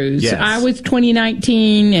Cruise. Yes. I was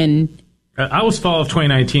 2019 and I was fall of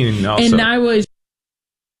 2019 also. And I was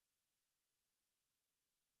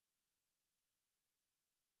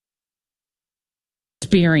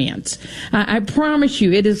experience. I promise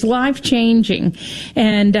you, it is life-changing.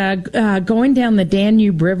 And going down the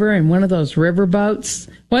Danube River in one of those river boats,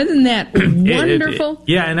 wasn't that wonderful?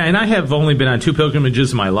 Yeah, and I have only been on two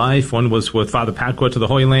pilgrimages in my life. One was with Father Pacqua to the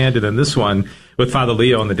Holy Land, and then this one with Father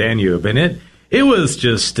Leo on the Danube. And it was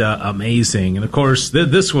just amazing. And of course,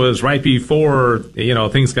 this was right before,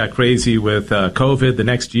 things got crazy with COVID the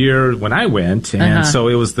next year when I went. And so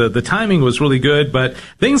it was the timing was really good, but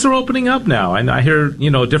things are opening up now. And I hear,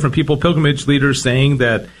 different people, pilgrimage leaders saying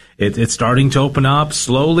that it's starting to open up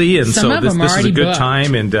slowly. And Some so this is a good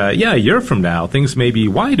time. And a year from now, things may be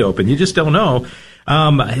wide open. You just don't know.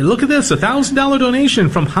 Look at this, $1,000 donation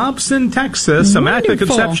from Hobson, Texas, Immaculate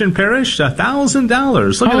Conception Parish,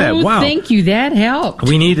 $1,000. Look at that. Wow. Thank you. That helped.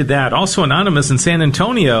 We needed that. Also anonymous in San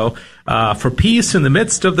Antonio, for peace in the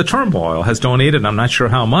midst of the turmoil has donated. I'm not sure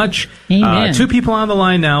how much. Amen. Two people on the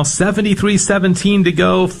line now, 73:17 to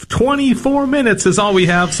go. 24 minutes is all we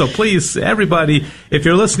have. So please, everybody, if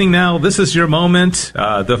you're listening now, this is your moment.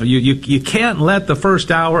 You can't let the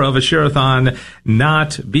first hour of a Share-a-thon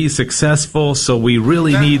not be successful. So we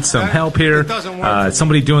really need some help here.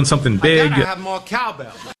 Somebody doing something big. I gotta have more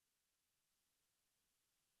cowbell.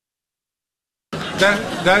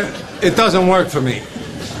 It doesn't work for me.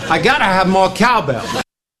 I gotta have more cowbell.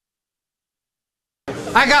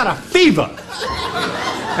 I got a fever.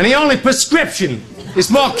 And the only prescription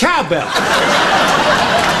is more cowbell.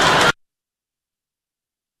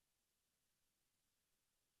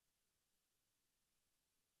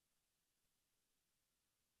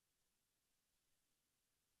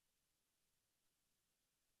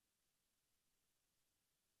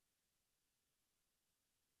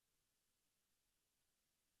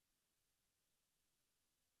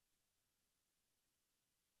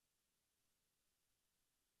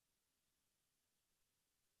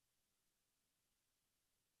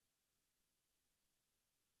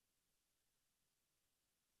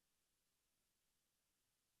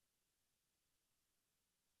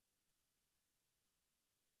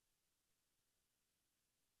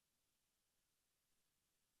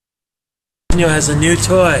 Has a new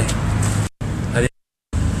toy.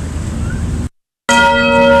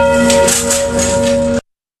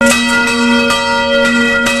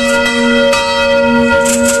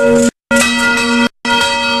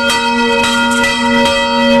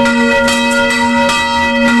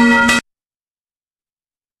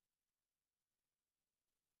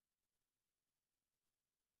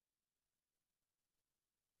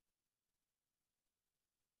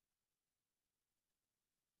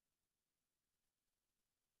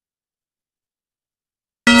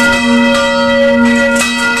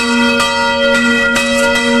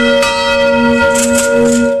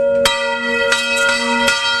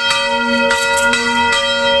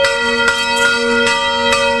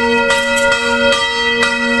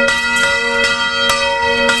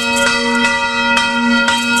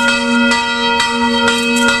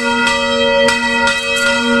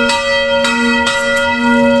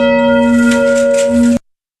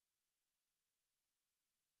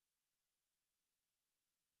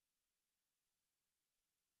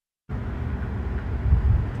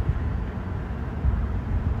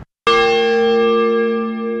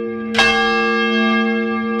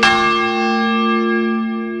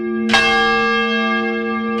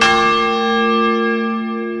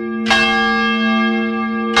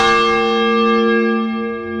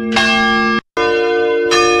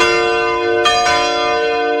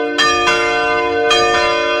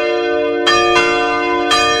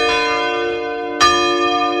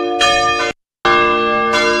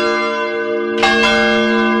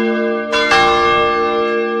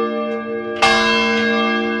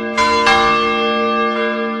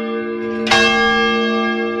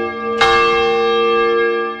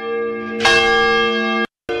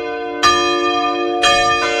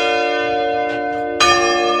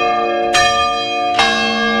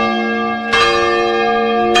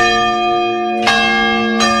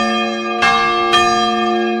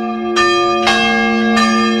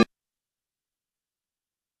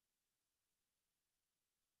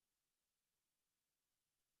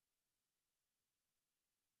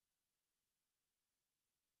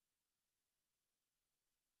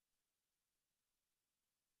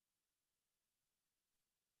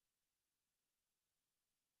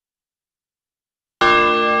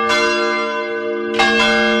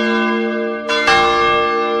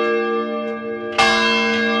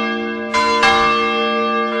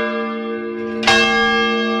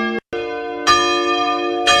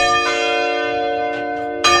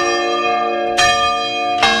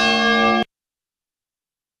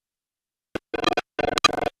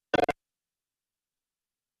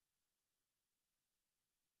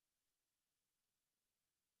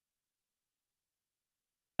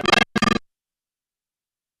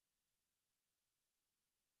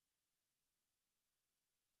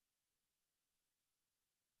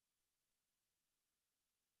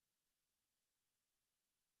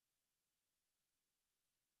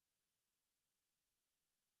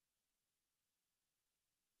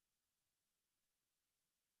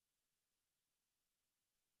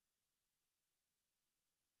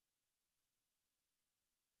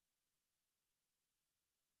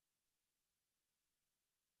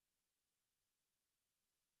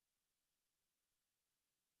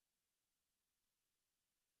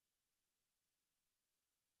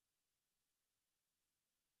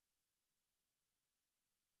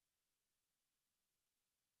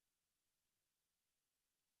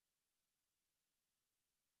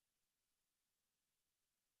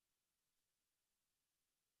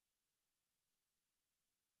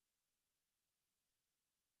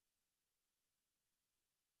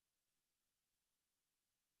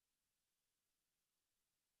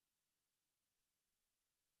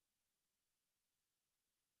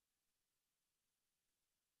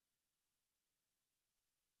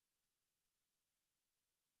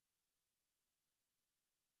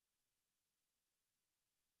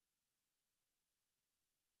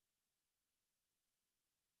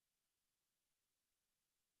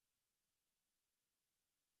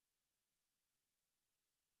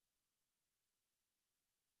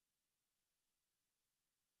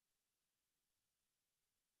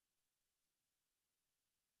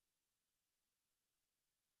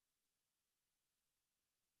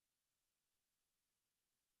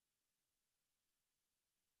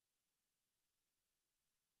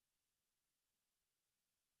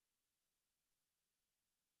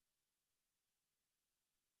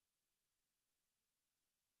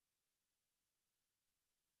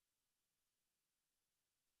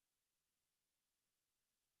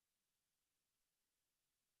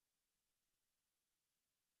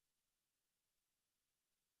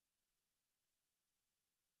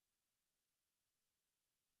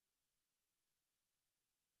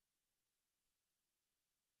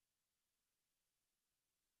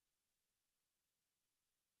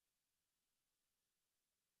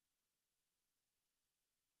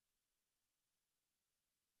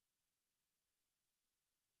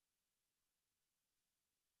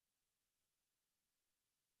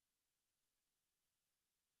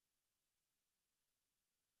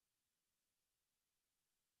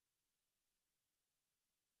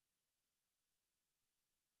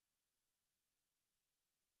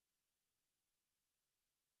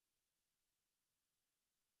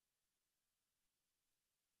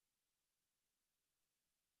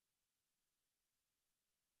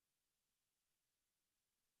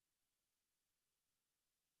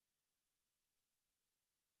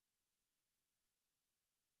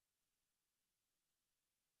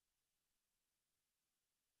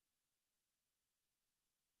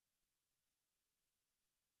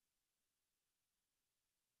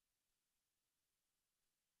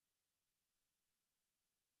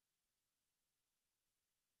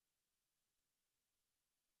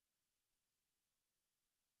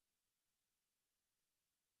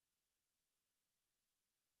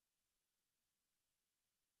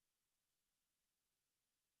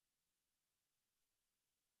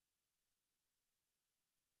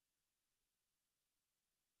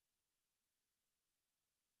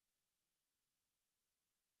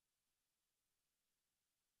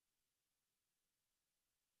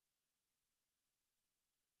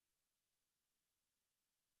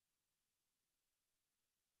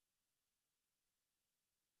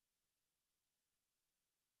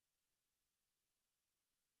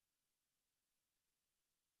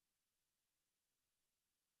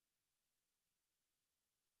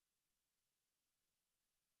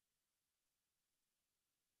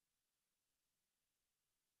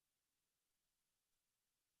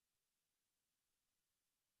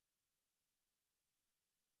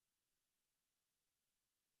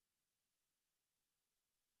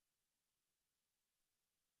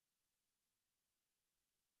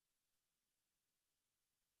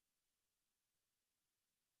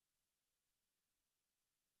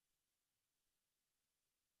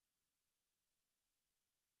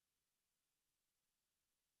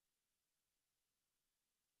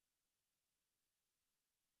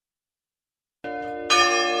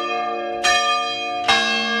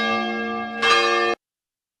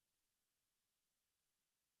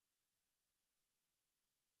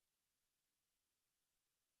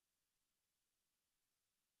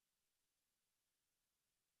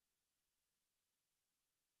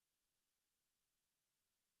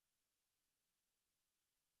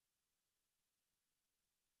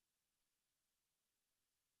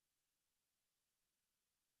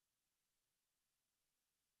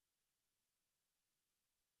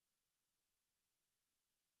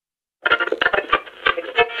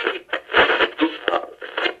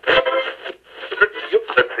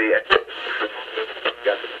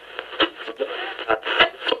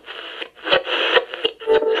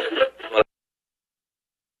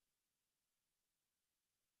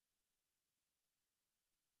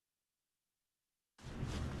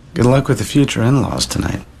 Good luck with the future in-laws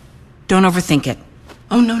tonight. Don't overthink it.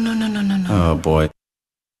 Oh, no. Oh, boy.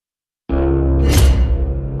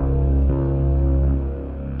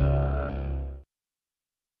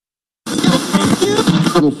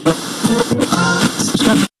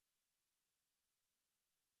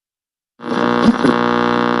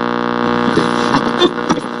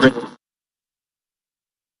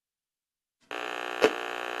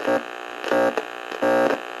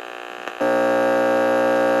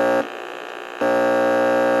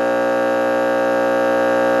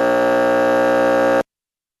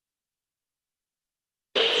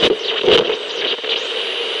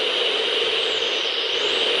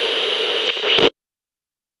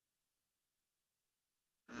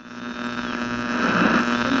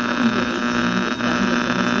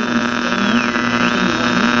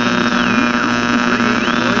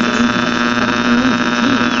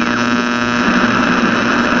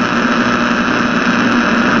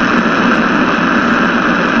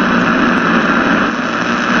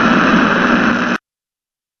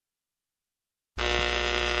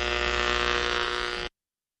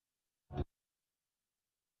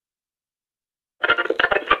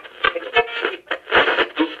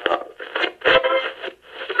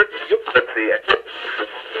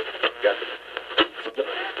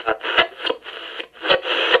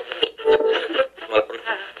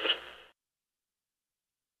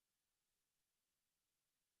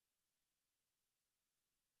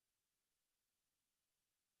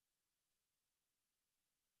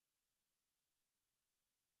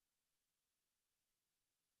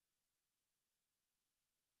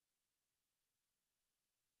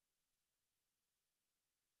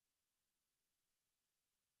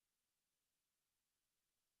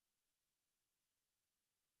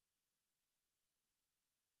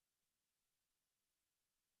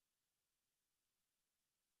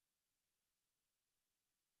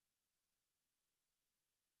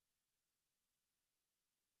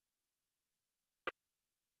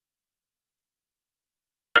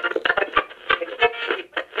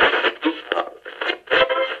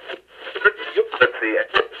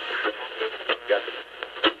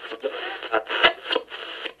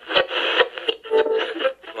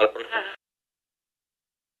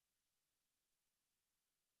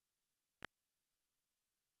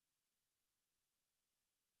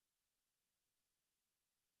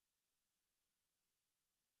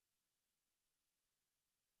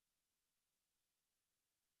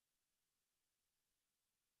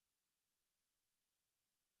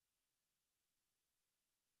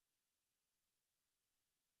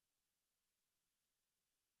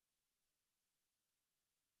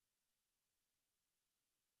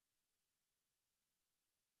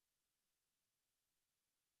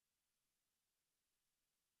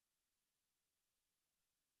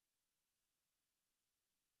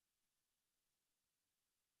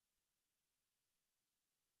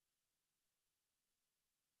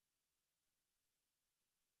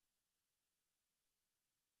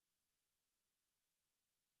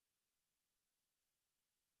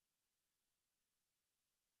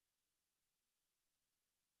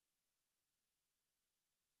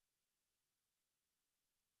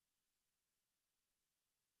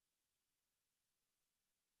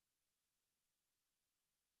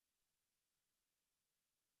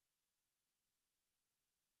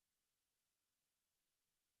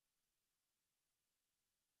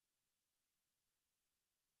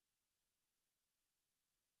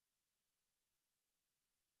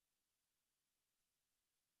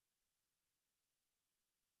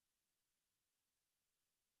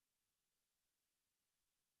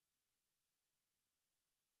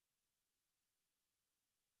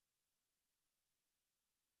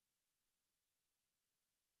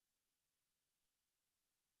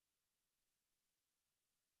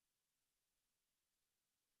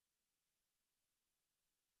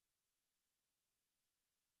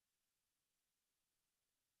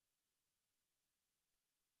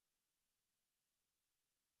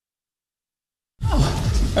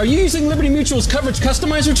 Are you using Liberty Mutual's coverage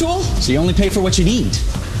customizer tool? So you only pay for what you need.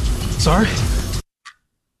 Sorry?